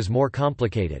peace is more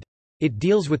complicated. It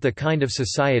deals with the kind of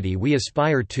society we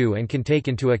aspire to and can take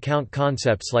into account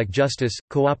concepts like justice,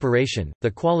 cooperation,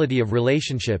 the quality of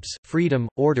relationships, freedom,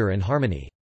 order and harmony.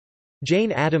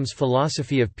 Jane Addams'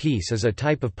 philosophy of peace is a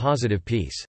type of positive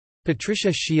peace.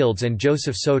 Patricia Shields and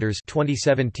Joseph Soders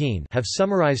 2017 have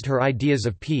summarized her ideas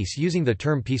of peace using the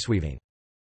term peaceweaving.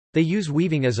 They use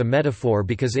weaving as a metaphor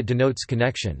because it denotes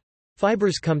connection.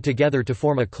 Fibers come together to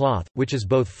form a cloth, which is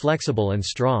both flexible and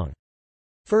strong.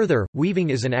 Further,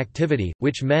 weaving is an activity,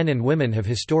 which men and women have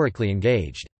historically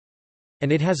engaged.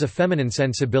 And it has a feminine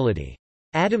sensibility.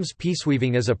 Addams'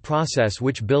 peaceweaving is a process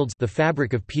which builds the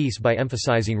fabric of peace by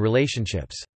emphasizing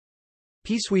relationships.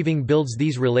 Peaceweaving builds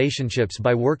these relationships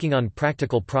by working on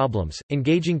practical problems,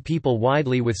 engaging people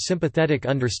widely with sympathetic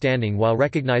understanding while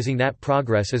recognizing that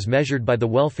progress is measured by the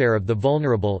welfare of the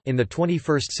vulnerable. In the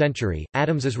 21st century,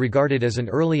 Addams is regarded as an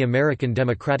early American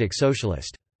democratic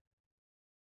socialist.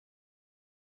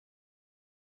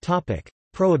 Topic: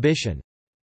 Prohibition.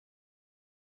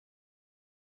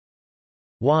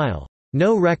 While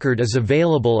no record is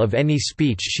available of any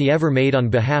speech she ever made on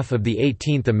behalf of the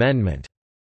 18th Amendment,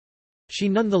 she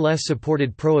nonetheless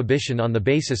supported prohibition on the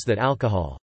basis that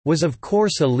alcohol was of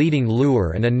course a leading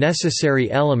lure and a necessary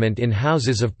element in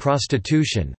houses of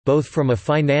prostitution, both from a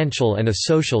financial and a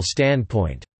social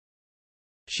standpoint.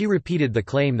 She repeated the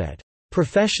claim that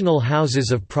professional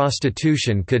houses of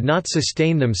prostitution could not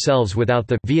sustain themselves without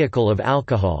the vehicle of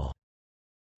alcohol.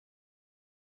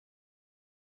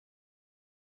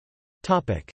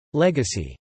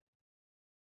 Legacy.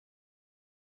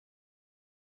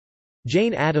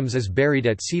 Jane Addams is buried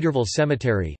at Cedarville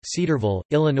Cemetery, Cedarville,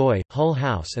 Illinois. Hull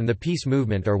House and the peace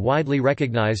movement are widely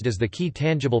recognized as the key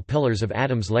tangible pillars of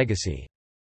Addams' legacy.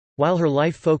 While her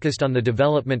life focused on the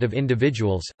development of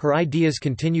individuals, her ideas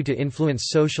continue to influence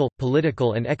social,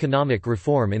 political and economic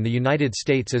reform in the United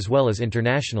States as well as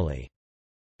internationally.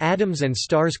 Addams and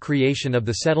Starr's creation of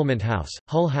the Settlement House,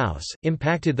 Hull House,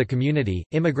 impacted the community,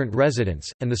 immigrant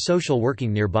residents, and the social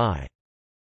working nearby.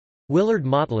 Willard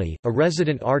Motley, a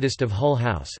resident artist of Hull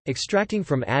House, extracting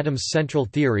from Addams' central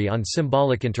theory on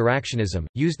symbolic interactionism,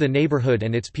 used the neighborhood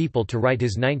and its people to write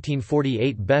his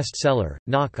 1948 bestseller,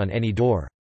 Knock on Any Door.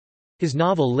 His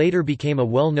novel later became a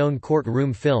well-known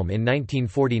courtroom film in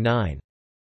 1949.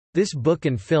 This book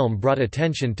and film brought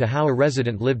attention to how a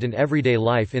resident lived an everyday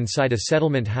life inside a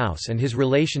settlement house and his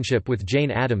relationship with Jane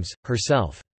Addams,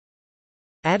 herself.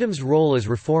 Addams' role as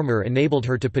reformer enabled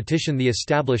her to petition the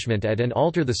establishment and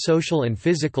alter the social and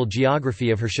physical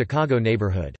geography of her Chicago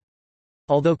neighborhood.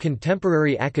 Although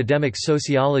contemporary academic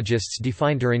sociologists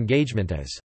defined her engagement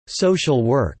as social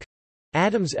work,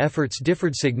 Addams' efforts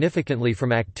differed significantly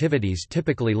from activities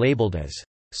typically labeled as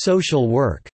social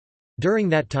work during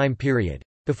that time period.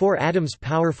 Before Addams'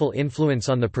 powerful influence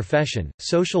on the profession,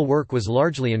 social work was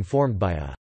largely informed by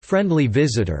a friendly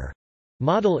visitor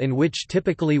model in which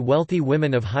typically wealthy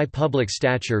women of high public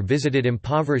stature visited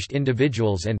impoverished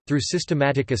individuals and, through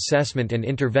systematic assessment and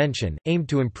intervention, aimed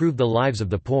to improve the lives of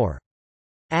the poor.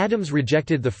 Addams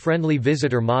rejected the friendly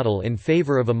visitor model in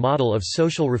favor of a model of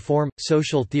social reform,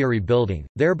 social theory building,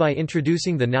 thereby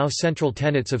introducing the now central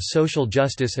tenets of social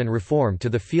justice and reform to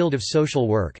the field of social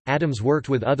work. Addams worked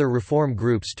with other reform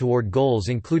groups toward goals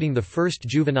including the first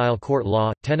juvenile court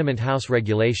law, tenement house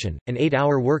regulation, an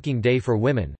 8-hour working day for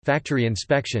women, factory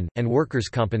inspection, and workers'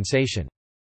 compensation.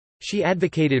 She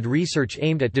advocated research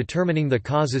aimed at determining the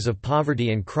causes of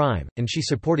poverty and crime, and she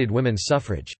supported women's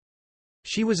suffrage.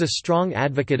 She was a strong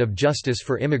advocate of justice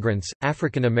for immigrants,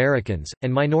 African Americans,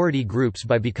 and minority groups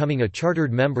by becoming a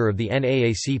chartered member of the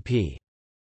NAACP.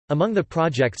 Among the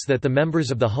projects that the members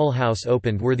of the Hull House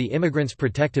opened were the Immigrants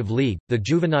Protective League, the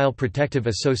Juvenile Protective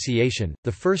Association,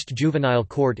 the first juvenile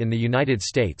court in the United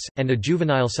States, and a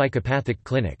juvenile psychopathic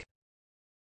clinic.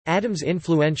 Addams'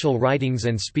 influential writings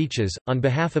and speeches, on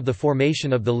behalf of the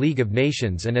formation of the League of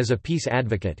Nations and as a peace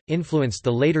advocate, influenced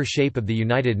the later shape of the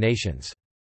United Nations.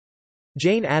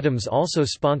 Jane Addams also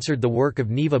sponsored the work of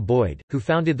Neva Boyd, who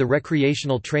founded the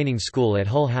Recreational Training School at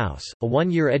Hull House, a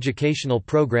one-year educational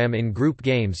program in group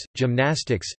games,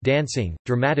 gymnastics, dancing,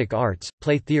 dramatic arts,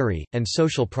 play theory, and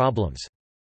social problems.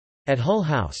 At Hull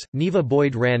House, Neva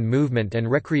Boyd ran movement and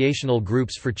recreational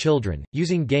groups for children,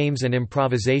 using games and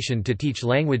improvisation to teach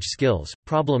language skills,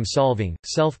 problem-solving,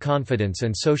 self-confidence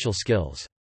and social skills.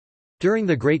 During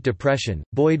the Great Depression,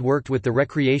 Boyd worked with the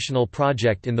Recreational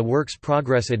Project in the Works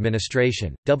Progress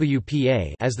Administration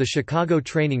 (WPA) as the Chicago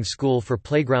Training School for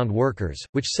Playground Workers,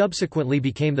 which subsequently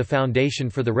became the foundation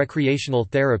for the recreational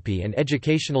therapy and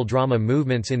educational drama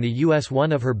movements in the U.S.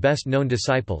 One of her best-known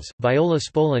disciples, Viola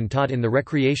Spolin, taught in the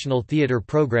recreational theater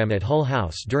program at Hull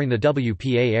House during the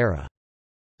WPA era.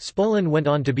 Spolin went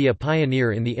on to be a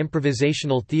pioneer in the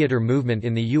improvisational theater movement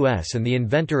in the U.S. and the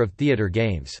inventor of theater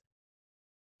games.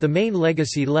 The main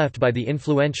legacy left by the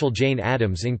influential Jane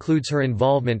Addams includes her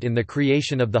involvement in the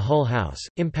creation of the Hull House,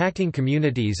 impacting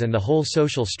communities and the whole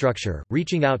social structure,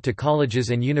 reaching out to colleges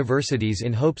and universities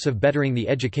in hopes of bettering the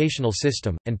educational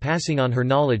system, and passing on her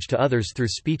knowledge to others through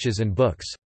speeches and books.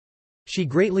 She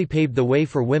greatly paved the way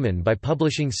for women by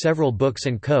publishing several books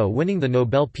and co-winning the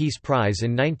Nobel Peace Prize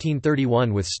in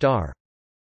 1931 with Star.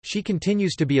 She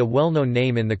continues to be a well-known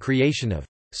name in the creation of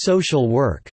social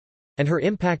work, and her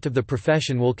impact of the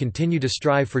profession will continue to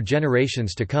strive for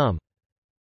generations to come.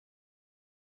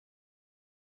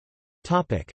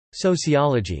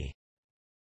 Sociology.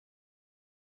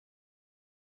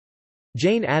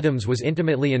 Jane Addams was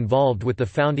intimately involved with the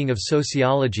founding of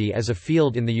sociology as a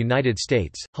field in the United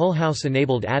States. Hull House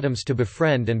enabled Addams to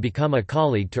befriend and become a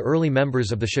colleague to early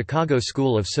members of the Chicago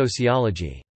School of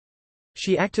Sociology.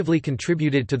 She actively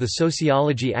contributed to the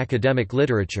sociology academic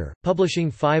literature, publishing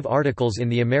 5 articles in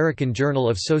the American Journal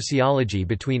of Sociology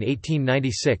between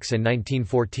 1896 and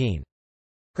 1914.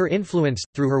 Her influence,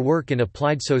 through her work in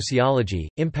applied sociology,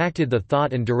 impacted the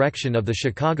thought and direction of the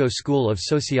Chicago School of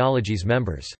Sociology's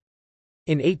members.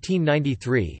 In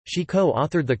 1893, she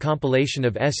co-authored the compilation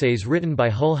of essays written by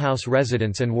Hull House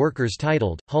residents and workers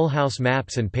titled, Hull House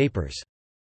Maps and Papers.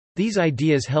 These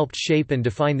ideas helped shape and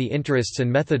define the interests and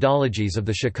methodologies of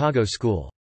the Chicago School.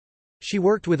 She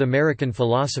worked with American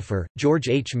philosopher, George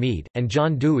H. Mead, and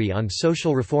John Dewey on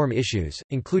social reform issues,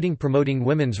 including promoting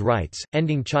women's rights,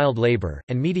 ending child labor,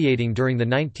 and mediating during the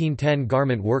 1910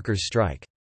 garment workers' strike.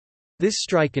 This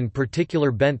strike in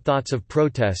particular bent thoughts of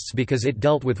protests because it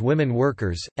dealt with women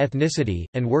workers, ethnicity,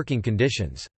 and working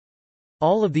conditions.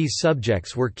 All of these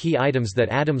subjects were key items that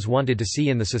Addams wanted to see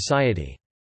in the society.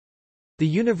 The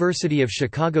University of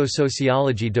Chicago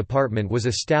Sociology Department was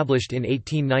established in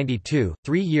 1892,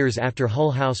 3 years after Hull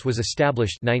House was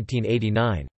established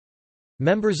 1989.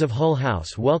 Members of Hull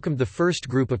House welcomed the first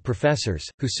group of professors,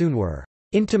 who soon were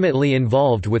intimately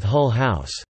involved with Hull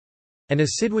House and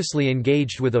assiduously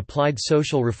engaged with applied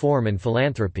social reform and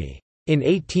philanthropy. In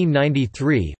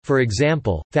 1893, for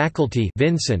example, faculty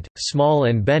Vincent, Small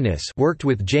and Bennis worked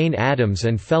with Jane Addams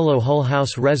and fellow Hull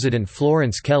House resident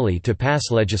Florence Kelly to pass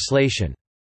legislation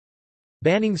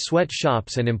banning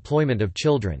sweatshops and employment of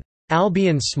children.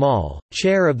 Albion Small,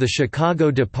 chair of the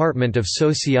Chicago Department of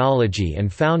Sociology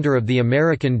and founder of the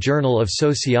American Journal of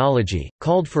Sociology,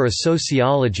 called for a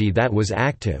sociology that was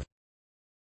active.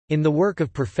 in the work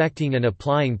of perfecting and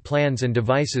applying plans and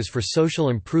devices for social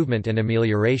improvement and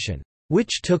amelioration,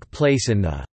 which took place in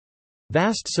the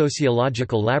vast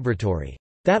sociological laboratory.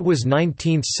 That was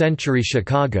 19th-century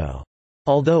Chicago.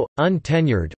 Although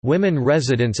untenured, women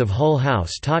residents of Hull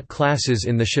House taught classes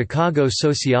in the Chicago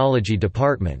Sociology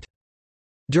Department.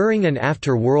 During and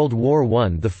after World War I,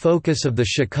 the focus of the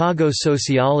Chicago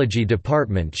Sociology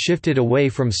Department shifted away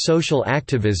from social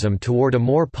activism toward a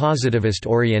more positivist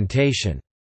orientation.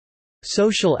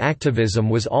 Social activism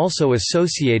was also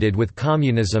associated with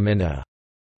communism and a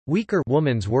weaker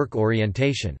woman's work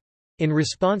orientation. In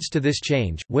response to this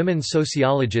change, women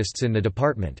sociologists in the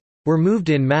department were moved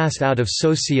en masse out of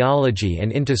sociology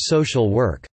and into social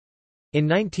work. In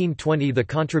 1920, the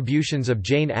contributions of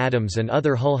Jane Addams and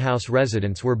other Hull House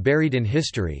residents were buried in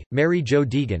history. Mary Jo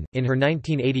Deegan, in her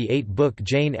 1988 book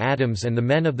Jane Addams and the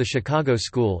Men of the Chicago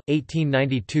School,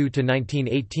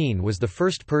 1892–1918, was the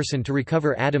first person to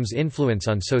recover Addams' influence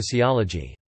on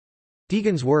sociology.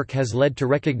 Deegan's work has led to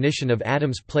recognition of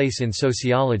Addams' place in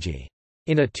sociology.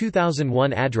 In a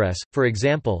 2001 address, for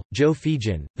example, Joe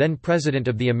Feagin, then president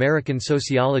of the American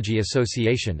Sociology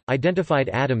Association, identified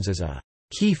Addams as a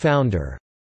key founder,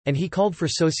 and he called for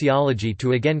sociology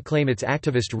to again claim its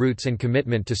activist roots and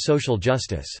commitment to social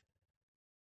justice.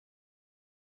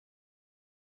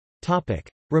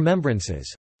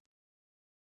 Remembrances.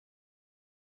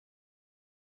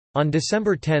 On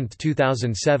December 10,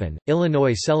 2007,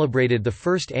 Illinois celebrated the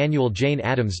first annual Jane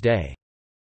Addams Day.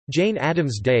 Jane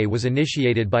Addams Day was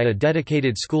initiated by a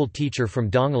dedicated school teacher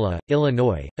from Dongala,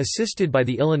 Illinois, assisted by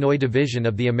the Illinois Division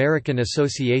of the American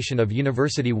Association of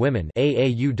University Women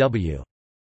 (AAUW).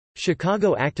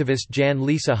 Chicago activist Jan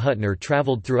Lisa Hutner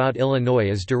traveled throughout Illinois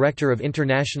as Director of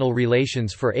International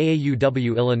Relations for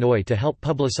AAUW Illinois to help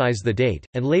publicize the date,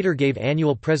 and later gave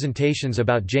annual presentations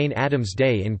about Jane Addams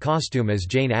Day in costume as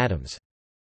Jane Addams.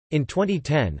 In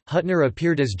 2010, Hutner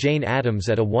appeared as Jane Addams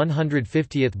at a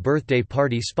 150th birthday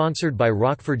party sponsored by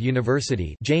Rockford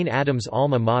University, Jane Addams'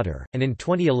 alma mater, and in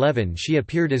 2011 she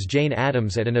appeared as Jane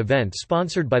Addams at an event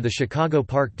sponsored by the Chicago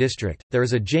Park District. There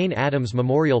is a Jane Addams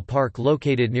Memorial Park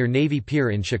located near Navy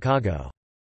Pier in Chicago.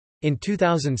 In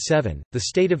 2007, the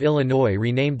state of Illinois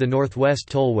renamed the Northwest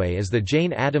Tollway as the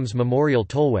Jane Addams Memorial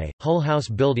Tollway. Hull House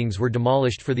buildings were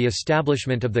demolished for the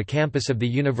establishment of the campus of the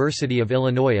University of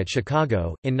Illinois at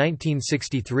Chicago, in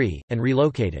 1963, and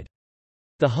relocated.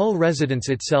 The Hull residence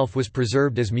itself was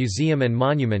preserved as museum and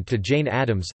monument to Jane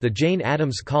Addams. The Jane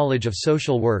Addams College of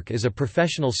Social Work is a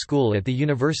professional school at the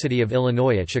University of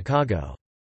Illinois at Chicago.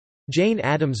 Jane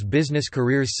Addams Business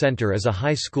Careers Center is a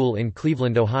high school in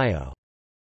Cleveland, Ohio.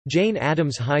 Jane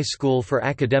Addams High School for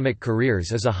Academic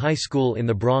Careers is a high school in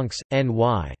the Bronx,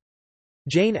 NY.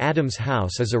 Jane Addams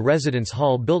House is a residence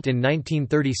hall built in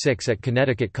 1936 at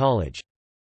Connecticut College.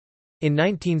 In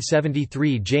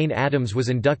 1973, Jane Addams was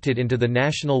inducted into the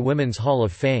National Women's Hall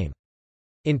of Fame.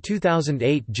 In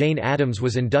 2008, Jane Addams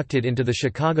was inducted into the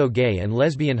Chicago Gay and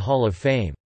Lesbian Hall of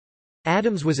Fame.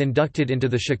 Addams was inducted into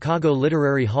the Chicago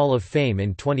Literary Hall of Fame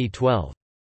in 2012.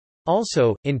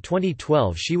 Also, in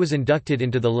 2012 she was inducted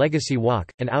into the Legacy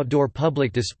Walk, an outdoor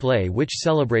public display which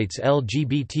celebrates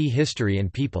LGBT history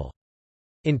and people.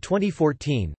 In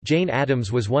 2014, Jane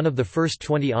Addams was one of the first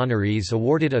 20 honorees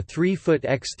awarded a 3-foot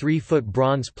x 3-foot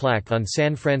bronze plaque on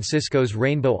San Francisco's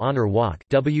Rainbow Honor Walk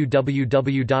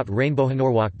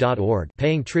www.rainbowhonorwalk.org,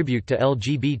 paying tribute to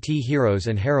LGBT heroes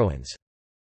and heroines.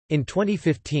 In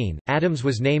 2015, Addams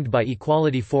was named by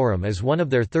Equality Forum as one of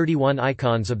their 31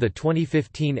 icons of the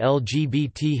 2015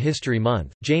 LGBT History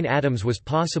Month. Jane Addams was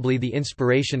possibly the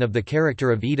inspiration of the character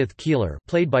of Edith Keeler,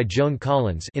 played by Joan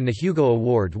Collins, in the Hugo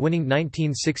Award-winning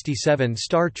 1967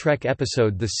 Star Trek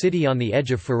episode The City on the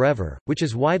Edge of Forever, which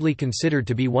is widely considered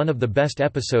to be one of the best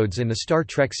episodes in the Star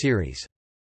Trek series.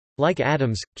 Like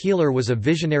Addams, Keeler was a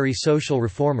visionary social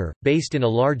reformer, based in a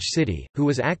large city, who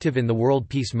was active in the world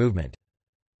peace movement.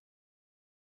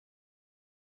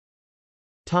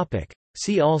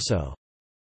 See also.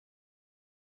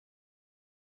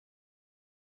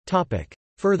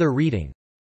 Further reading.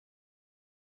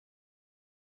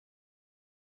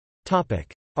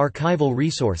 Archival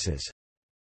resources.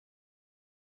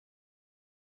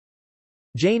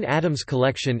 Jane Addams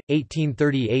Collection,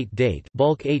 1838 date,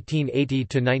 bulk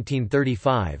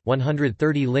 1880–1935,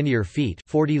 130 linear feet,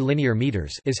 40 linear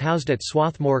meters, is housed at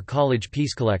Swarthmore College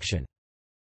Peace Collection.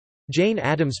 Jane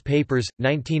Addams Papers,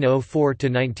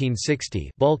 1904–1960,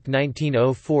 bulk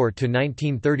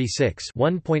 1904–1936,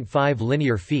 1.5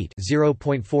 linear feet,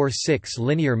 0.46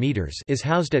 linear meters, is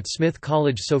housed at Smith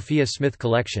College Sophia Smith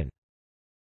Collection.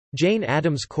 Jane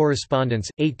Addams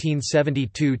Correspondence,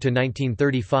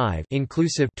 1872–1935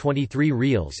 inclusive 23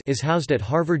 reels is housed at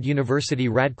Harvard University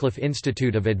Radcliffe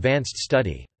Institute of Advanced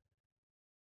Study.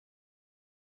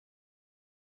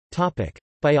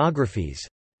 Biographies.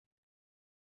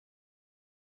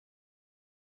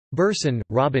 Burson,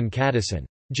 Robin Caddison.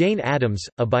 Jane Addams,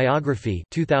 A Biography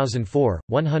 2004,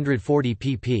 140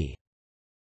 pp.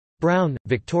 Brown,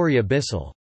 Victoria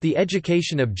Bissell. The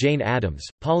Education of Jane Addams,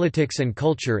 Politics and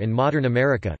Culture in Modern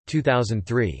America,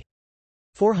 2003.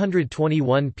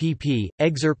 421 pp.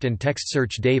 Excerpt and text.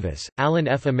 Search Davis, Alan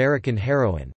F. American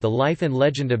Heroine, The Life and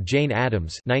Legend of Jane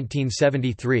Addams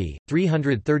 1973,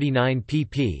 339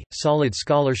 pp. Solid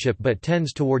scholarship but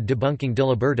tends toward debunking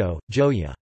Diliberto,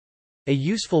 Gioia. A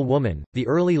Useful Woman, The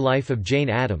Early Life of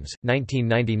Jane Addams,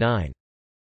 1999.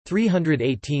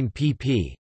 318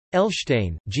 pp.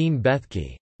 Elshtain, Jean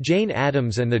Bethke. Jane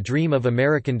Addams and the Dream of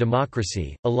American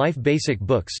Democracy, A Life. Basic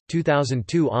Books,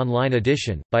 2002 online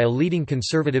edition, by a leading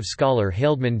conservative scholar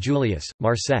Haldeman Julius,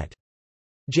 Marcette.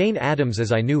 Jane Addams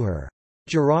as I Knew Her.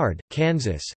 Girard,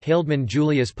 Kansas, Haldeman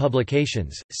Julius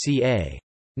Publications, ca.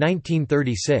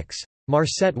 1936.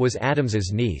 Marcette was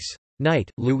Addams's niece. Knight,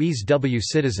 Louise W.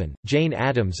 Citizen, Jane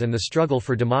Addams and the Struggle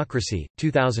for Democracy,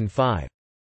 2005.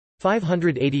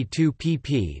 582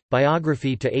 pp.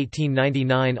 Biography to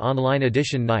 1899 online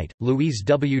edition. Knight, Louise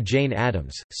W. Jane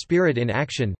Addams, Spirit in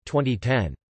Action,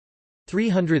 2010.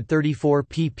 334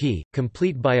 pp.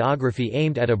 Complete biography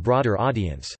aimed at a broader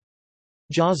audience.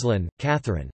 Joslin,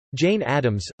 Catherine. Jane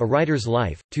Addams, A Writer's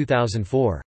Life,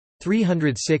 2004.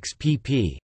 306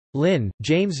 pp. Lynn,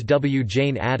 James W.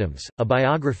 Jane Addams, A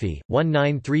Biography,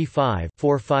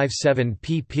 1935-457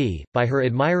 pp. By her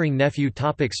admiring nephew.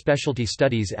 Topic Specialty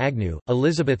Studies. Agnew,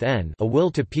 Elizabeth N. A Will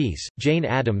to Peace, Jane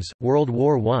Addams, World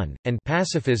War I, and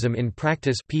Pacifism in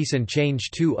Practice. Peace and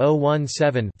Change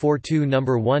 2017-42 No.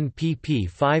 1 pp.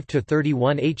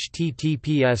 5–31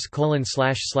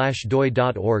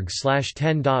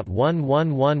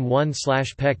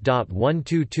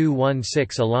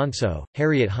 https://doi.org/10.1111/pec.12216 Alonso,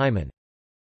 Harriet Hyman.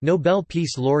 Nobel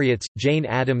Peace Laureates, Jane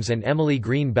Addams and Emily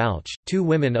Green Balch, two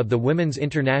women of the Women's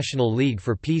International League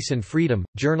for Peace and Freedom,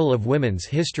 Journal of Women's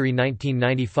History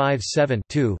 1995 7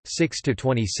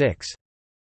 6–26.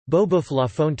 Beauboeuf La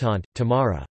Fontant,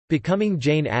 Tamara. Becoming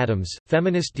Jane Addams,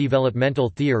 Feminist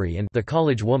Developmental Theory and The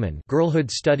College Woman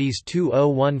Girlhood Studies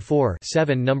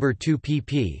 2014-7 No. 2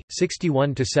 pp.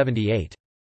 61–78.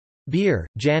 Beer,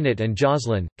 Janet and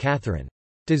Joslin, Catherine.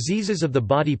 Diseases of the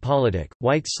Body Politic,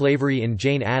 White Slavery in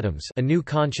Jane Addams, A New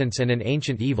Conscience and an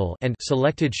Ancient Evil and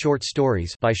Selected Short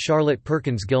Stories by Charlotte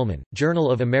Perkins Gilman, Journal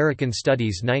of American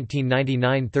Studies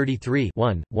 1999 33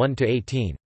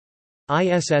 1–18.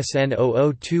 ISSN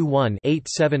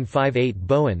 0021-8758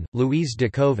 Bowen, Louise de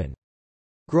Koven.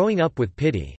 Growing Up with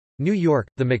Pity. New York,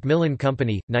 The Macmillan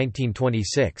Company,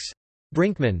 1926.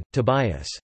 Brinkman, Tobias.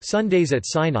 Sundays at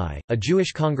Sinai, A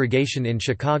Jewish Congregation in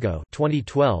Chicago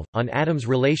 2012, on Addams'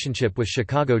 relationship with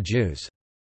Chicago Jews.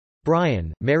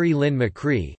 Bryan, Mary Lynn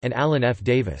McCree, and Alan F.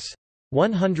 Davis.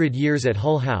 100 Years at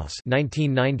Hull House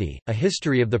 1990, A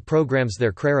History of the Programs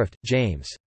there. Crarift, James.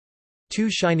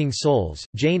 Two Shining Souls,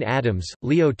 Jane Addams,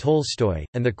 Leo Tolstoy,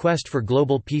 and the Quest for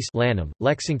Global Peace. Lanham,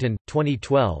 Lexington,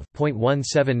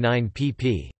 2012.179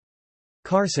 pp.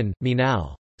 Carson,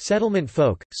 Meenal. Settlement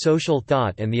Folk, Social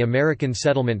Thought and the American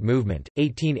Settlement Movement,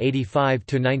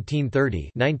 1885–1930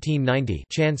 1990.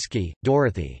 Chansky,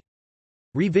 Dorothy.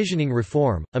 Revisioning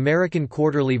Reform, American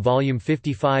Quarterly Volume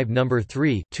 55 No.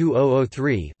 3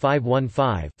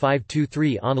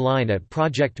 2003-515-523 online at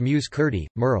Project Muse. Curti,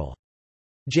 Merle.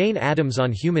 Jane Addams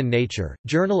on Human Nature,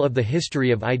 Journal of the History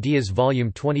of Ideas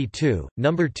Volume 22,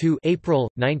 No. 2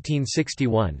 April,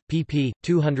 1961, pp.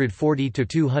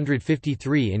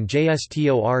 240–253 in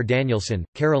JSTOR. Danielson,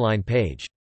 Caroline Page.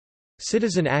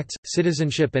 Citizen Acts,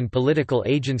 Citizenship and Political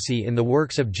Agency in the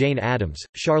Works of Jane Addams,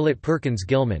 Charlotte Perkins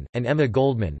Gilman, and Emma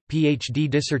Goldman, Ph.D.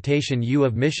 dissertation U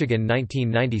of Michigan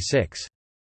 1996.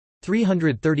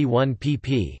 331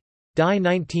 pp. Die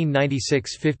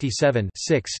 1996-57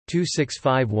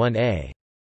 6.2651a.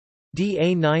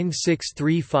 DA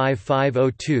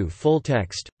 9635502 Full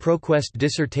text, ProQuest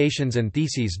Dissertations and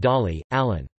Theses. Dolly,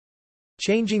 Alan.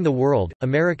 Changing the World,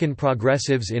 American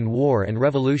Progressives in War and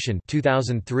Revolution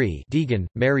 2003. Deegan,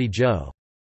 Mary Jo.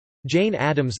 Jane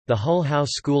Addams, The Hull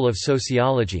House School of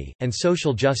Sociology, and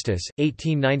Social Justice,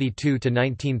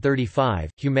 1892–1935,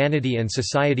 Humanity and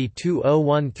Society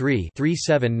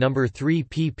 2013-37 No. 3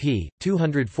 pp.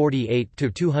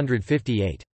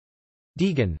 248–258.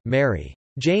 Deegan, Mary.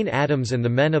 Jane Addams and the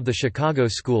Men of the Chicago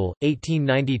School,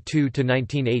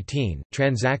 1892–1918,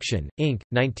 Transaction, Inc.,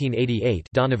 1988.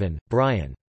 Donovan,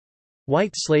 Brian.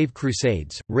 White Slave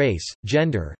Crusades, Race,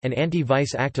 Gender, and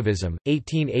Anti-Vice Activism,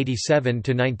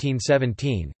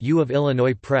 1887–1917, U of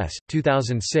Illinois Press,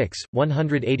 2006,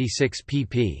 186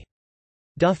 pp.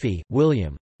 Duffy,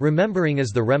 William. Remembering is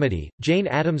the Remedy, Jane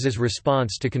Addams's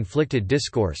Response to Conflicted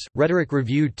Discourse, Rhetoric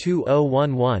Review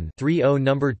 2011-30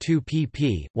 No. 2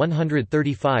 pp.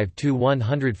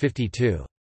 135–152.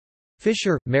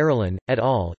 Fisher, Marilyn, et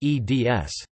al.,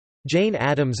 eds. Jane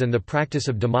Addams and the Practice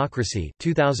of Democracy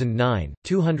 2009,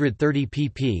 230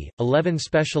 pp. 11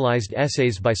 specialized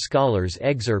essays by scholars.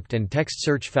 Excerpt and text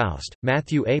search. Faust,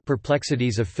 Matthew A.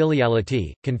 Perplexities of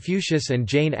Filiality, Confucius and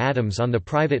Jane Addams on the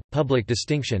Private-Public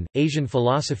Distinction, Asian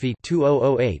Philosophy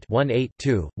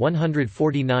 2008-18-2,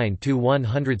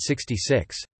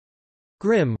 149–166.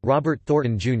 Grimm, Robert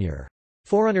Thornton, Jr.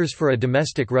 Forerunners for a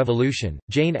Domestic Revolution,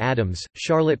 Jane Addams,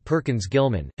 Charlotte Perkins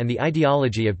Gilman, and the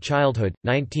Ideology of Childhood,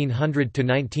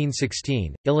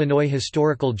 1900–1916, Illinois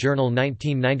Historical Journal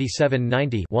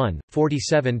 1997–90 1,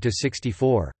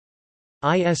 47–64.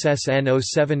 ISSN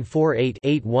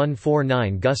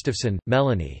 0748-8149. Gustafson,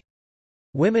 Melanie.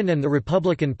 Women and the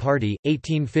Republican Party,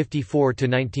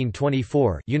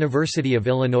 1854–1924, University of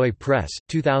Illinois Press,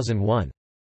 2001.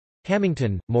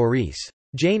 Hamilton, Maurice.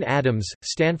 Jane Addams,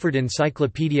 Stanford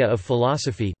Encyclopedia of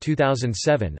Philosophy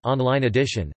 2007 online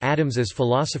edition, Addams as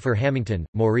Philosopher. Hamilton,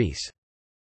 Maurice.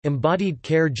 Embodied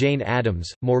Care. Jane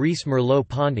Addams, Maurice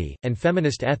Merleau-Ponty, and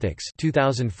Feminist Ethics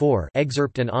 2004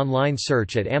 excerpt and online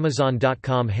search at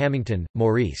Amazon.com. Hamilton,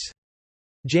 Maurice.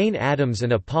 Jane Addams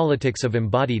and a Politics of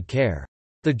Embodied Care.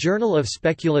 The Journal of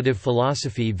Speculative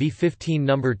Philosophy V15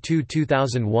 No. 2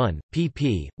 2001,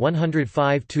 pp.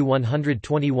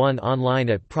 105–121 online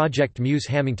at Project Muse.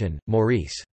 Hamilton,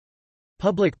 Maurice.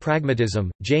 Public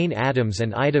Pragmatism, Jane Addams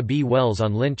and Ida B. Wells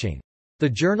on Lynching. The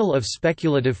Journal of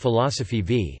Speculative Philosophy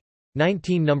v.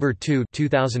 19 No. 2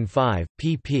 2005,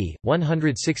 pp.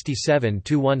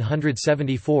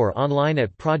 167–174 online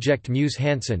at Project Muse.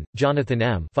 Hansen, Jonathan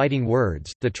M. Fighting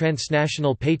Words, The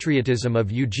Transnational Patriotism of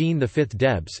Eugene V.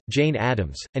 Debs, Jane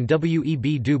Addams, and W. E.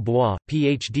 B. Du Bois,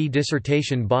 Ph.D.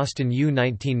 dissertation Boston U.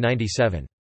 1997.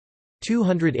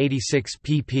 286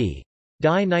 pp.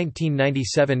 Dye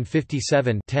 1997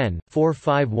 57 10,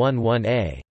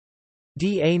 4511a.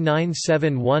 DA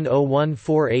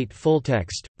 9710148 Full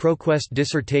text, ProQuest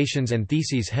Dissertations and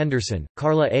Theses. Henderson,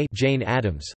 Carla A. Jane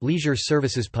Addams, Leisure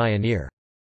Services Pioneer.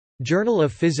 Journal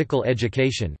of Physical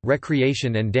Education,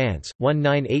 Recreation and Dance,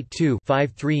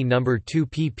 1982-53 No. 2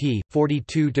 pp.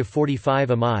 42–45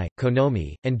 Amai,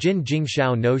 Konomi, and Jin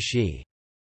Jingxiao no Shi.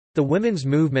 The Women's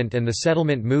Movement and the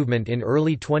Settlement Movement in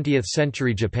Early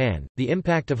 20th-Century Japan, The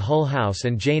Impact of Hull House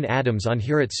and Jane Addams on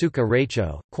Hiratsuka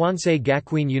Reicho, Kwansei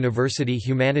Gakuin University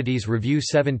Humanities Review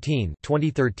 17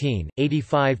 2013,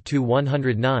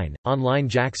 85–109, online.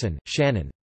 Jackson,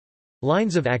 Shannon.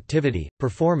 Lines of Activity,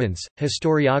 Performance,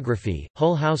 Historiography,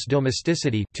 Hull House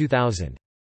Domesticity 2000.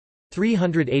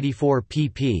 384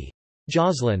 pp.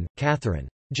 Joslin, Catherine.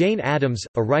 Jane Addams,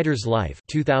 A Writer's Life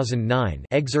 2009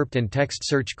 excerpt and text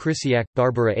search. Krysiak,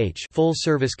 Barbara H. Full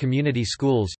Service Community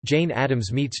Schools, Jane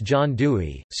Addams Meets John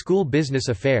Dewey, School Business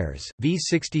Affairs,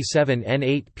 V67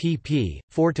 N8 pp.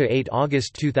 4–8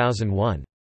 August 2001.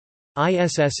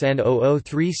 ISSN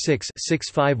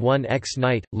 0036-651-X.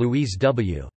 Knight, Louise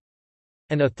W.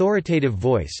 An Authoritative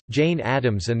Voice, Jane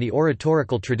Addams and the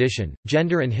Oratorical Tradition,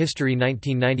 Gender and History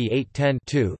 1998 10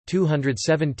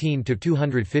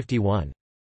 217–251.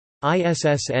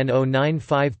 ISSN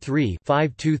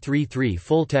 0953-5233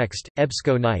 Full text,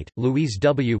 EBSCO. Knight, Louise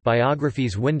W.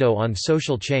 Biographies. Window on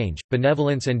Social Change,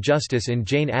 Benevolence and Justice in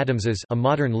Jane Addams's A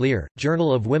Modern Lear,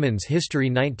 Journal of Women's History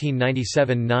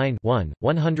 1997 9 1,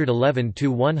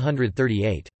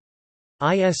 111–138.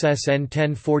 ISSN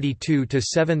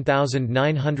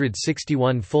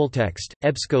 1042–7961 Full text,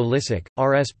 EBSCO. Lissick,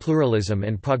 R.S. Pluralism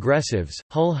and Progressives,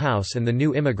 Hull House and the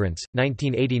New Immigrants,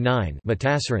 1989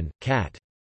 Matassaran, Cat.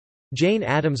 Jane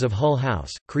Addams of Hull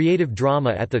House, Creative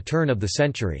Drama at the Turn of the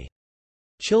Century.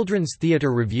 Children's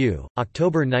Theatre Review,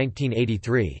 October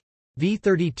 1983.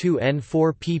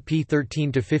 V32N4 pp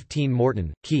 13–15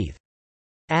 Morton, Keith.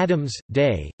 Addams,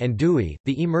 Day, and Dewey,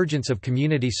 The Emergence of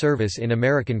Community Service in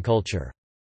American Culture.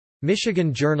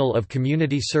 Michigan Journal of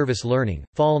Community Service Learning,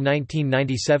 Fall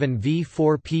 1997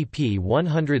 V4 pp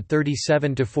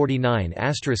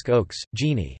 137–49 Oaks,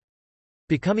 Jeannie.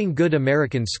 Becoming Good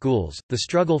American Schools, The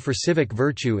Struggle for Civic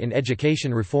Virtue in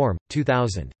Education Reform,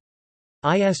 2000.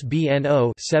 ISBN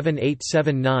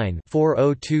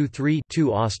 0-7879-4023-2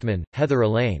 Ostman, Heather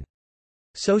Elaine.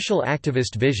 Social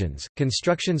Activist Visions,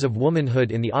 Constructions of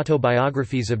Womanhood in the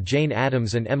Autobiographies of Jane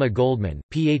Addams and Emma Goldman,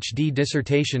 Ph.D.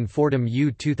 dissertation Fordham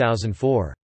U.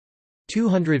 2004.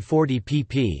 240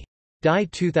 pp. Dai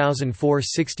 2004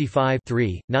 65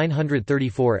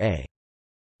 934a.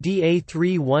 DA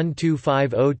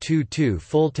 31250022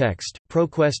 Full text,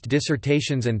 ProQuest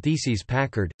Dissertations and Theses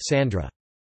Packard, Sandra.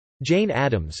 Jane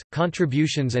Addams,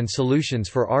 Contributions and Solutions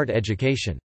for Art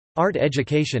Education. Art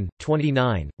Education,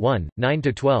 29, 1,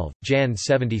 9–12, Jan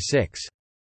 76.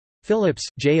 Phillips,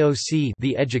 J.O.C.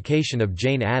 The Education of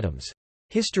Jane Addams.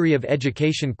 History of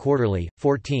Education Quarterly,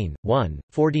 14, 1,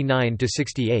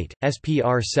 49–68,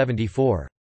 SPR 74.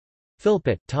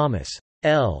 Philpott, Thomas.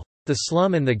 L. The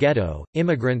Slum and the Ghetto,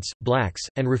 Immigrants, Blacks,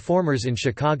 and Reformers in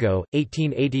Chicago,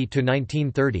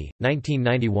 1880–1930,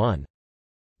 1991.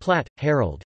 Platt,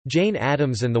 Harold. Jane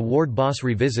Addams and the Ward Boss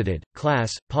Revisited,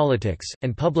 Class, Politics,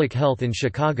 and Public Health in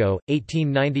Chicago,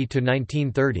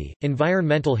 1890–1930,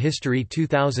 Environmental History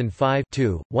 2005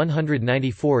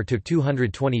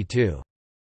 194–222.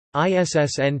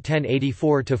 ISSN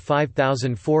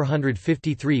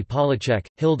 1084-5453 Polacek,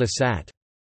 Hilda Sat.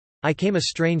 I Came a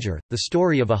Stranger, The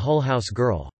Story of a Hull House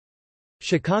Girl.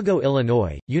 Chicago,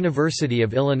 Illinois, University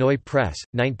of Illinois Press,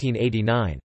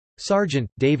 1989. Sargent,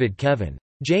 David Kevin.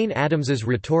 Jane Addams's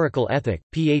Rhetorical Ethic,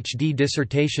 Ph.D.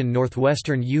 dissertation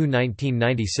Northwestern U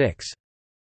 1996.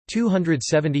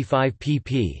 275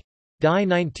 pp. Dai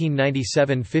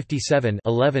 1997-57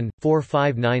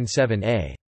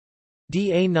 11-4597a.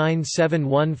 DA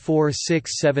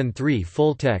 9714673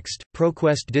 Full text,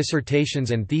 ProQuest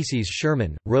Dissertations and Theses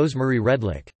Sherman, Rosemary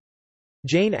Redlick.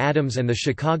 Jane Addams and the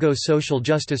Chicago Social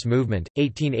Justice Movement,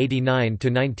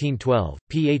 1889–1912,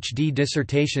 Ph.D.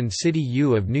 dissertation City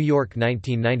U of New York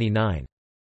 1999.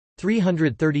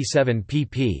 337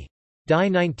 pp. Dai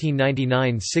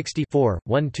 1999-64,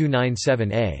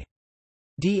 1297a.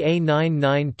 DA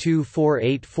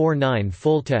 9924849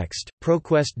 Full text,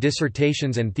 ProQuest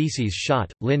Dissertations and Theses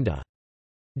Schott, Linda.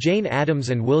 Jane Addams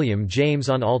and William James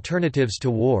on Alternatives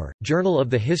to War, Journal of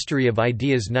the History of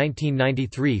Ideas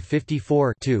 1993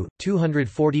 54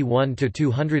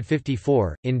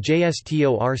 241–254, in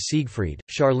JSTOR Siegfried,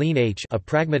 Charlene H. A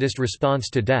Pragmatist Response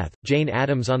to Death, Jane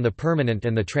Addams on the Permanent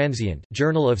and the Transient,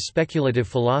 Journal of Speculative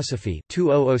Philosophy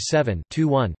 2007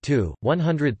 21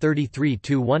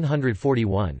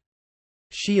 133–141.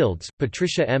 Shields,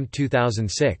 Patricia M.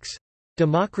 2006.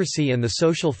 Democracy and the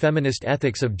Social Feminist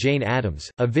Ethics of Jane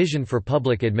Addams, A Vision for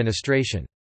Public Administration.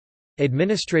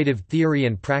 Administrative Theory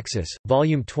and Praxis,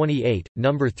 Volume 28,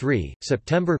 No. 3,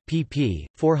 September, pp.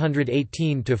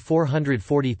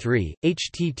 418–443,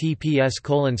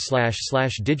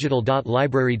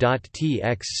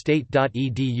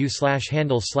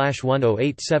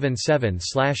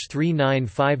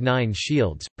 https://digital.library.tx/handle/10877/3959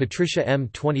 Shields, Patricia M.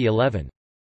 2011.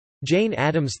 Jane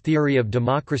Addams' Theory of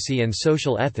Democracy and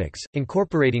Social Ethics,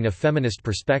 Incorporating a Feminist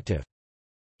Perspective.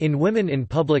 In Women in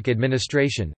Public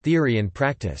Administration, Theory and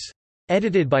Practice.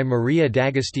 Edited by Maria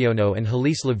D'Agostiono and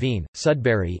Halise Levine,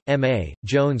 Sudbury, M.A.,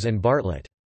 Jones and Bartlett.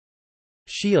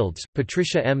 Shields,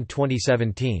 Patricia M.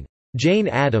 2017. Jane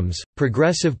Addams,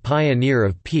 Progressive Pioneer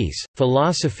of Peace,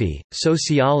 Philosophy,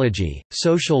 Sociology,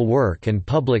 Social Work and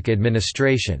Public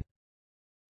Administration.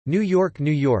 New York,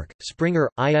 New York, Springer,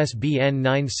 ISBN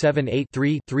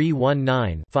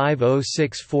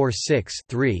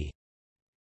 978-3-319-50646-3.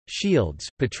 Shields,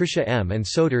 Patricia M. and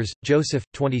Soders, Joseph,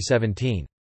 2017.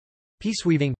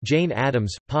 Peaceweaving, Jane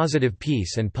Addams, Positive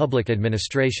Peace and Public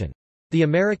Administration. The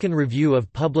American Review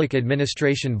of Public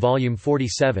Administration Volume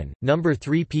 47, No.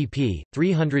 3 pp.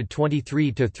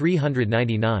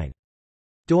 323–399.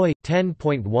 doi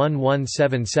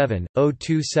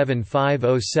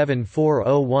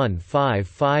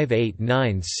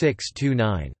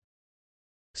 10.1177/0275074015589629.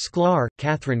 Sklar,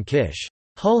 Catherine Kish.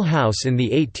 Hull House in the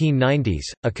 1890s,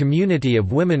 A Community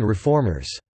of Women Reformers.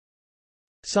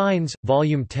 Signs,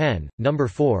 Volume 10, No.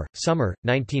 4, Summer,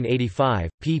 1985,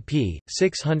 pp.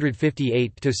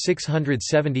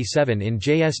 658–677 in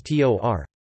JSTOR.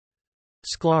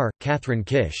 Sklar, Catherine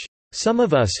Kish. Some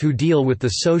of Us Who Deal with the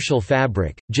Social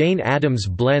Fabric, Jane Addams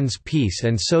Blends Peace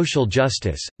and Social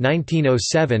Justice,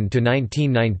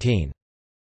 1907–1919.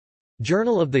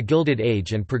 Journal of the Gilded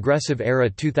Age and Progressive Era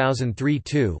 2003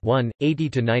 2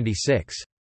 80–96.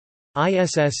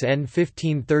 ISSN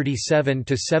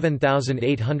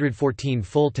 1537-7814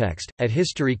 Full text, at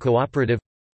History Cooperative.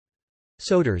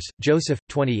 Soders, Joseph,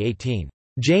 2018.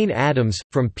 Jane Addams,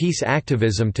 From Peace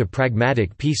Activism to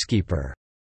Pragmatic Peacekeeper.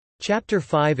 Chapter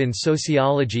 5 in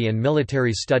Sociology and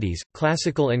Military Studies,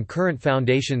 Classical and Current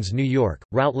Foundations New York,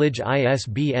 Routledge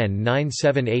ISBN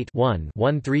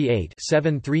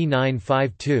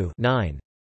 978-1-138-73952-9.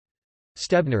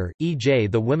 Stebner, E. J.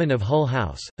 The Women of Hull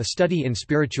House, A Study in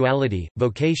Spirituality,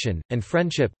 Vocation, and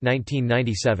Friendship,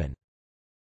 1997.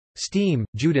 Steam,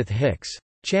 Judith Hicks.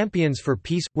 Champions for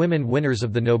Peace – Women winners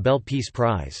of the Nobel Peace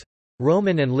Prize.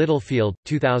 Rowman and Littlefield,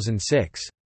 2006.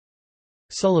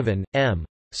 Sullivan, M.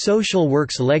 Social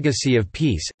Work's Legacy of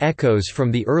Peace – Echoes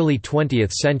from the Early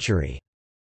 20th Century.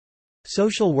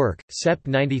 Social Work, Sep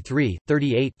 93,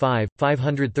 38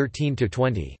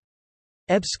 513–20.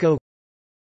 EBSCO.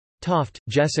 Toft,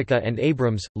 Jessica and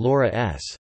Abrams, Laura S.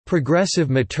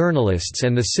 Progressive Maternalists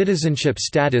and the Citizenship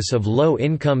Status of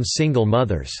Low-Income Single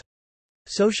Mothers.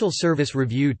 Social Service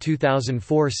Review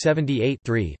 2004 78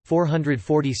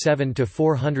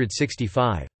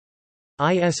 447–465.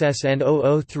 ISSN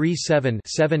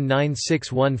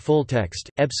 0037-7961 Fulltext,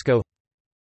 EBSCO.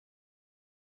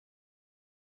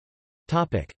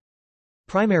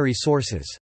 Primary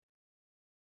sources.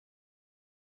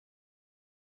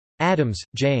 Addams,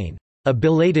 Jane. A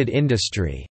Belated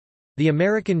Industry. The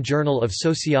American Journal of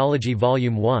Sociology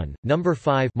Volume 1, No.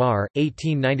 5 Mar,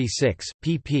 1896,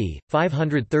 pp.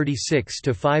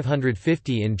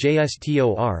 536–550 in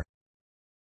JSTOR.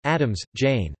 Addams,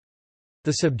 Jane.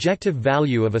 The Subjective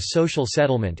Value of a Social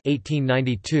Settlement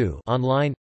 1892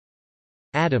 online.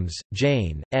 Addams,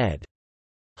 Jane, ed.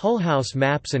 Hull House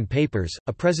Maps and Papers,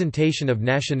 A Presentation of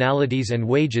Nationalities and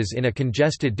Wages in a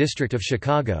Congested District of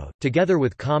Chicago, together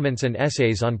with comments and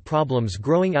essays on problems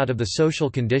growing out of the social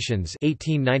conditions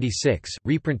 1896,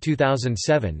 reprint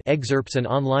 2007 excerpts and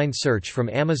online search from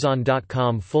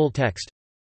Amazon.com full text.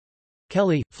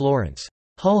 Kelly, Florence.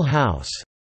 Hull House.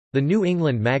 The New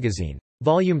England Magazine.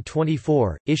 Volume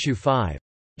 24, Issue 5.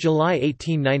 July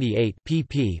 1898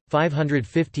 pp.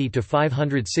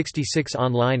 550–566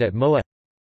 online at MOA.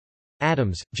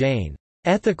 Addams, Jane.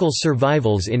 Ethical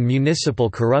Survivals in Municipal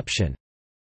Corruption.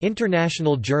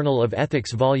 International Journal of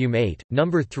Ethics Volume 8, No.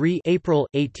 3 April,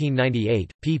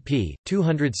 1898, pp.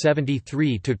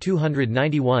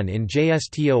 273–291 in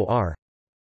JSTOR.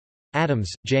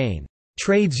 Addams, Jane.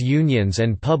 Trades Unions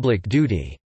and Public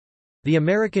Duty. The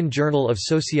American Journal of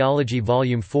Sociology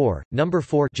Volume 4, No.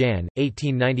 4 Jan,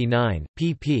 1899,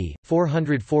 pp.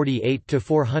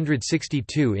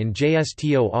 448–462 in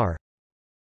JSTOR.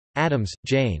 Addams,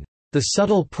 Jane. The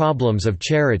Subtle Problems of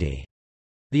Charity.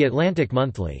 The Atlantic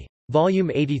Monthly.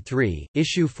 Volume 83,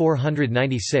 Issue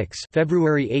 496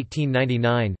 February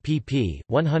 1899 pp.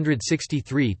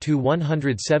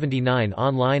 163–179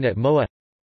 online at MOA.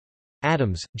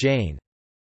 Addams, Jane.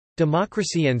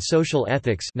 Democracy and Social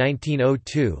Ethics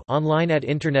 1902 online at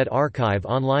Internet Archive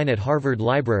online at Harvard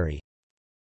Library.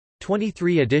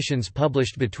 23 editions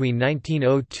published between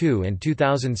 1902 and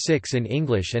 2006 in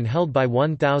English and held by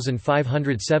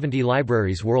 1,570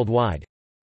 libraries worldwide.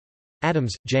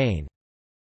 Addams, Jane.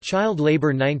 Child Labor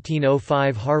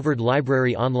 1905 Harvard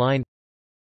Library online.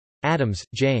 Addams,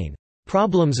 Jane.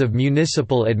 Problems of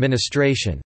Municipal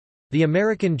Administration. The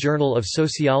American Journal of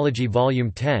Sociology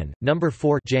Volume 10, No.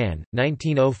 4 Jan,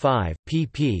 1905,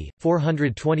 pp.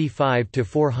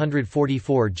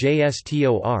 425–444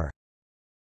 JSTOR.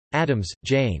 Addams,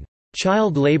 Jane.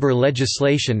 Child Labor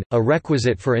Legislation, a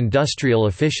Requisite for Industrial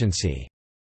Efficiency.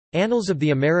 Annals of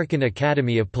the American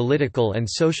Academy of Political and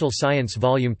Social Science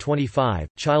Volume 25,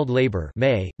 Child Labor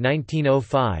May,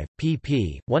 1905,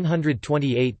 pp.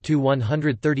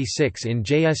 128–136 in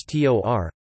JSTOR.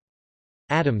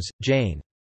 Addams, Jane.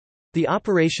 The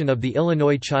Operation of the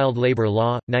Illinois Child Labor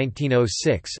Law,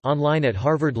 1906 online at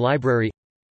Harvard Library.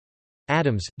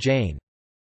 Addams, Jane.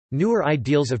 Newer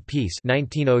Ideals of Peace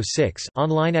 1906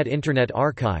 online at Internet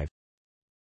Archive.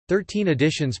 13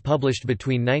 editions published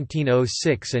between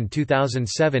 1906 and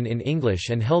 2007 in English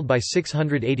and held by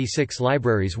 686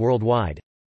 libraries worldwide.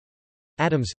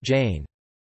 Addams, Jane.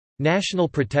 National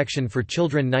Protection for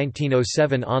Children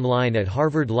 1907 online at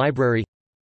Harvard Library.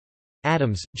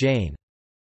 Addams, Jane.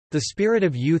 The Spirit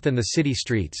of Youth and the City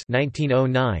Streets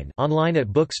 1909 online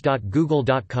at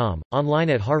books.google.com, online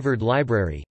at Harvard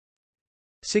Library.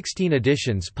 16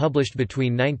 editions published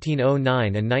between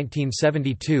 1909 and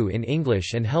 1972 in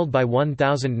English and held by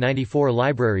 1,094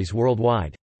 libraries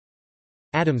worldwide.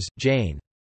 Addams, Jane.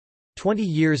 20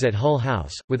 Years at Hull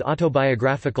House, with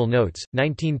Autobiographical Notes,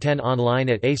 1910 online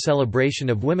at A Celebration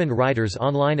of Women Writers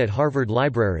online at Harvard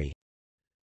Library.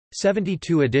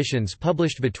 72 editions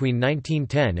published between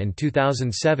 1910 and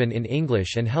 2007 in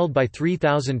English and held by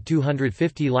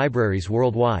 3,250 libraries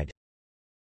worldwide.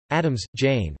 Addams,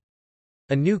 Jane.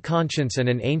 A New Conscience and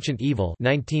an Ancient Evil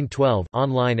 1912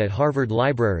 online at Harvard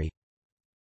Library.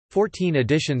 14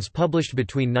 editions published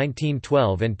between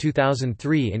 1912 and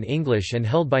 2003 in English and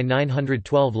held by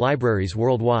 912 libraries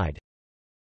worldwide.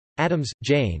 Addams,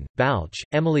 Jane, Balch,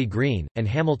 Emily Green, and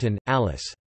Hamilton,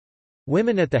 Alice.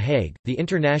 Women at The Hague, The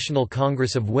International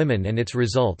Congress of Women and Its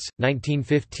Results,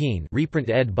 1915 reprint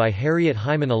ed. by Harriet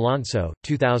Hyman Alonso,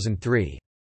 2003.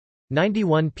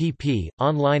 91 pp.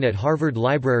 Online at Harvard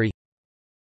Library.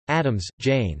 Addams,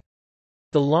 Jane.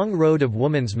 The Long Road of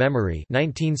Woman's Memory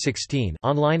 1916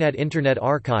 online at Internet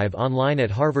Archive. Online at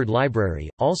Harvard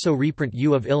Library, also reprint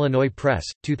U of Illinois Press,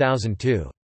 2002.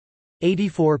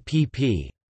 84 pp.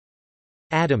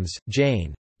 Addams,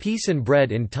 Jane. Peace and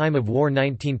Bread in Time of War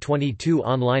 1922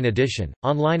 online edition,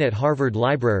 online at Harvard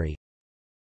Library.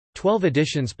 12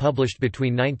 editions published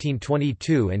between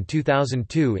 1922 and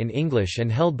 2002 in English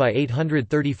and held by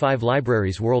 835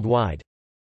 libraries worldwide.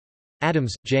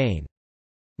 Addams, Jane.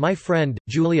 My Friend,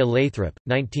 Julia Lathrop,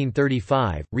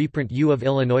 1935, reprint U of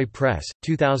Illinois Press,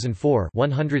 2004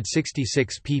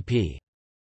 166 pp.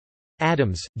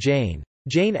 Addams, Jane.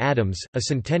 Jane Addams, A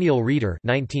Centennial Reader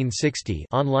 1960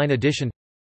 online edition.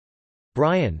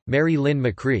 Bryan, Mary Lynn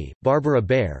McCree, Barbara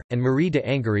Baer, and Marie de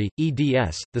Angery,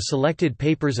 eds. The Selected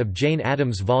Papers of Jane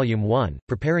Addams Volume 1,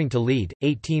 Preparing to Lead,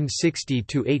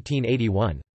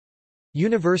 1860–1881.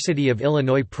 University of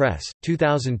Illinois Press,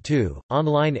 2002,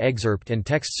 online excerpt and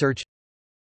text search.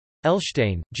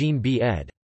 Elshtain, Jean B. ed.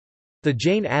 The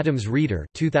Jane Addams Reader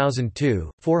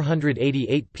 2002,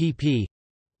 488 pp.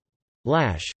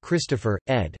 Lash, Christopher,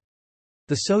 ed.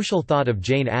 The Social Thought of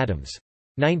Jane Addams.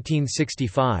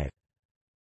 1965.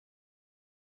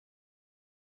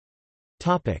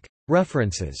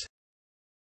 References.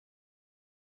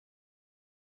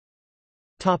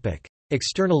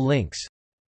 External links.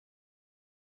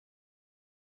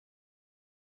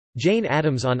 Jane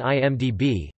Addams on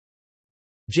IMDb.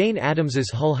 Jane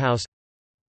Addams's Hull House.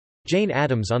 Jane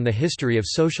Addams on the History of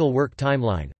Social Work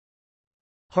Timeline.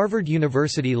 Harvard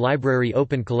University Library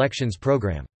Open Collections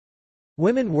Program.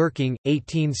 Women Working,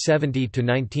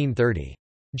 1870–1930.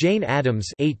 Jane Addams,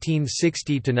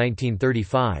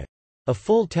 1860–1935. A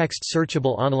full-text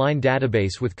searchable online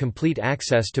database with complete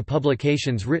access to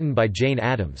publications written by Jane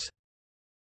Addams.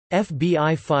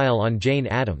 FBI file on Jane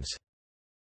Addams.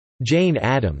 Jane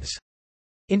Addams.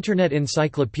 Internet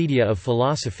Encyclopedia of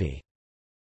Philosophy.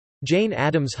 Jane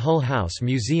Addams Hull House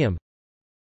Museum.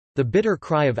 The Bitter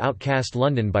Cry of Outcast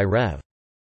London by Rev.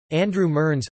 Andrew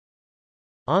Mearns.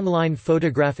 Online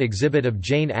photograph exhibit of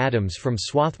Jane Addams from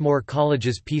Swarthmore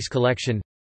College's Peace Collection.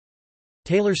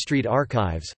 Taylor Street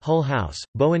Archives, Hull House,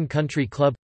 Bowen Country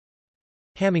Club.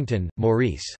 Hamilton,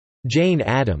 Maurice. Jane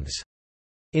Addams.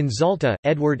 In Zalta,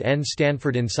 Edward N.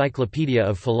 Stanford Encyclopedia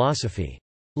of Philosophy.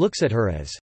 Looks at her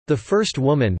as the first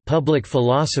woman public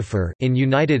philosopher in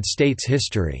United States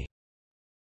history.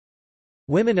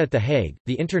 Women at The Hague,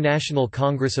 The International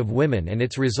Congress of Women and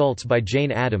Its Results by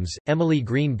Jane Addams, Emily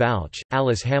Green Balch,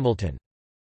 Alice Hamilton.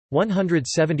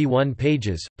 171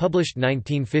 pages, published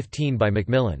 1915 by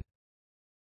Macmillan.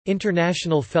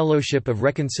 International Fellowship of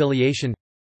Reconciliation.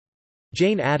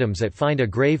 Jane Addams at Find a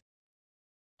Grave.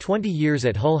 20 Years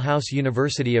at Hull House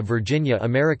University of Virginia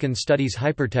American Studies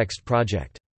Hypertext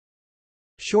Project.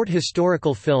 Short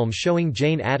historical film showing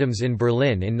Jane Addams in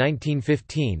Berlin in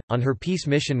 1915, on her peace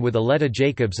mission with Aletta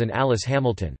Jacobs and Alice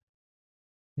Hamilton.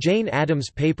 Jane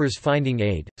Addams Papers Finding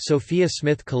Aid, Sophia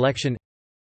Smith Collection.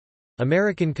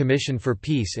 American Commission for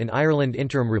Peace in Ireland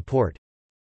Interim Report.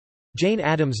 Jane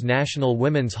Addams National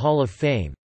Women's Hall of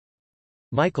Fame.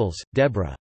 Michaels,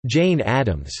 Deborah. Jane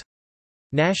Addams.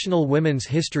 National Women's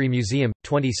History Museum,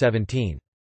 2017.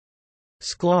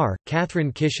 Sklar,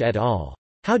 Catherine Kish et al.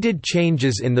 How did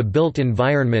changes in the built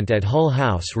environment at Hull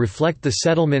House reflect the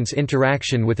settlement's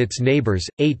interaction with its neighbors,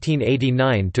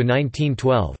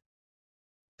 1889–1912?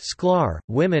 Sklar,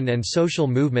 Women and Social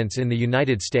Movements in the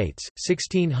United States,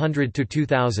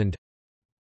 1600–2000.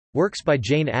 Works by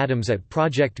Jane Addams at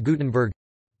Project Gutenberg.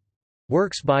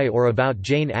 Works by or about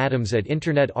Jane Addams at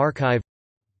Internet Archive.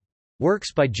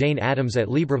 Works by Jane Addams at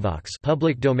LibriVox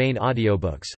public domain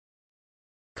audiobooks.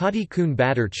 Kati Kuhn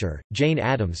Badertscher, Jane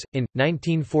Addams, in,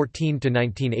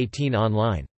 1914–1918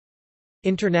 online.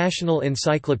 International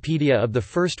Encyclopedia of the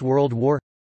First World War.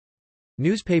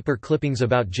 Newspaper clippings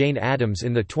about Jane Addams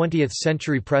in the 20th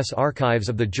Century Press Archives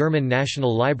of the German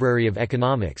National Library of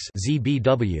Economics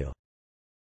ZBW.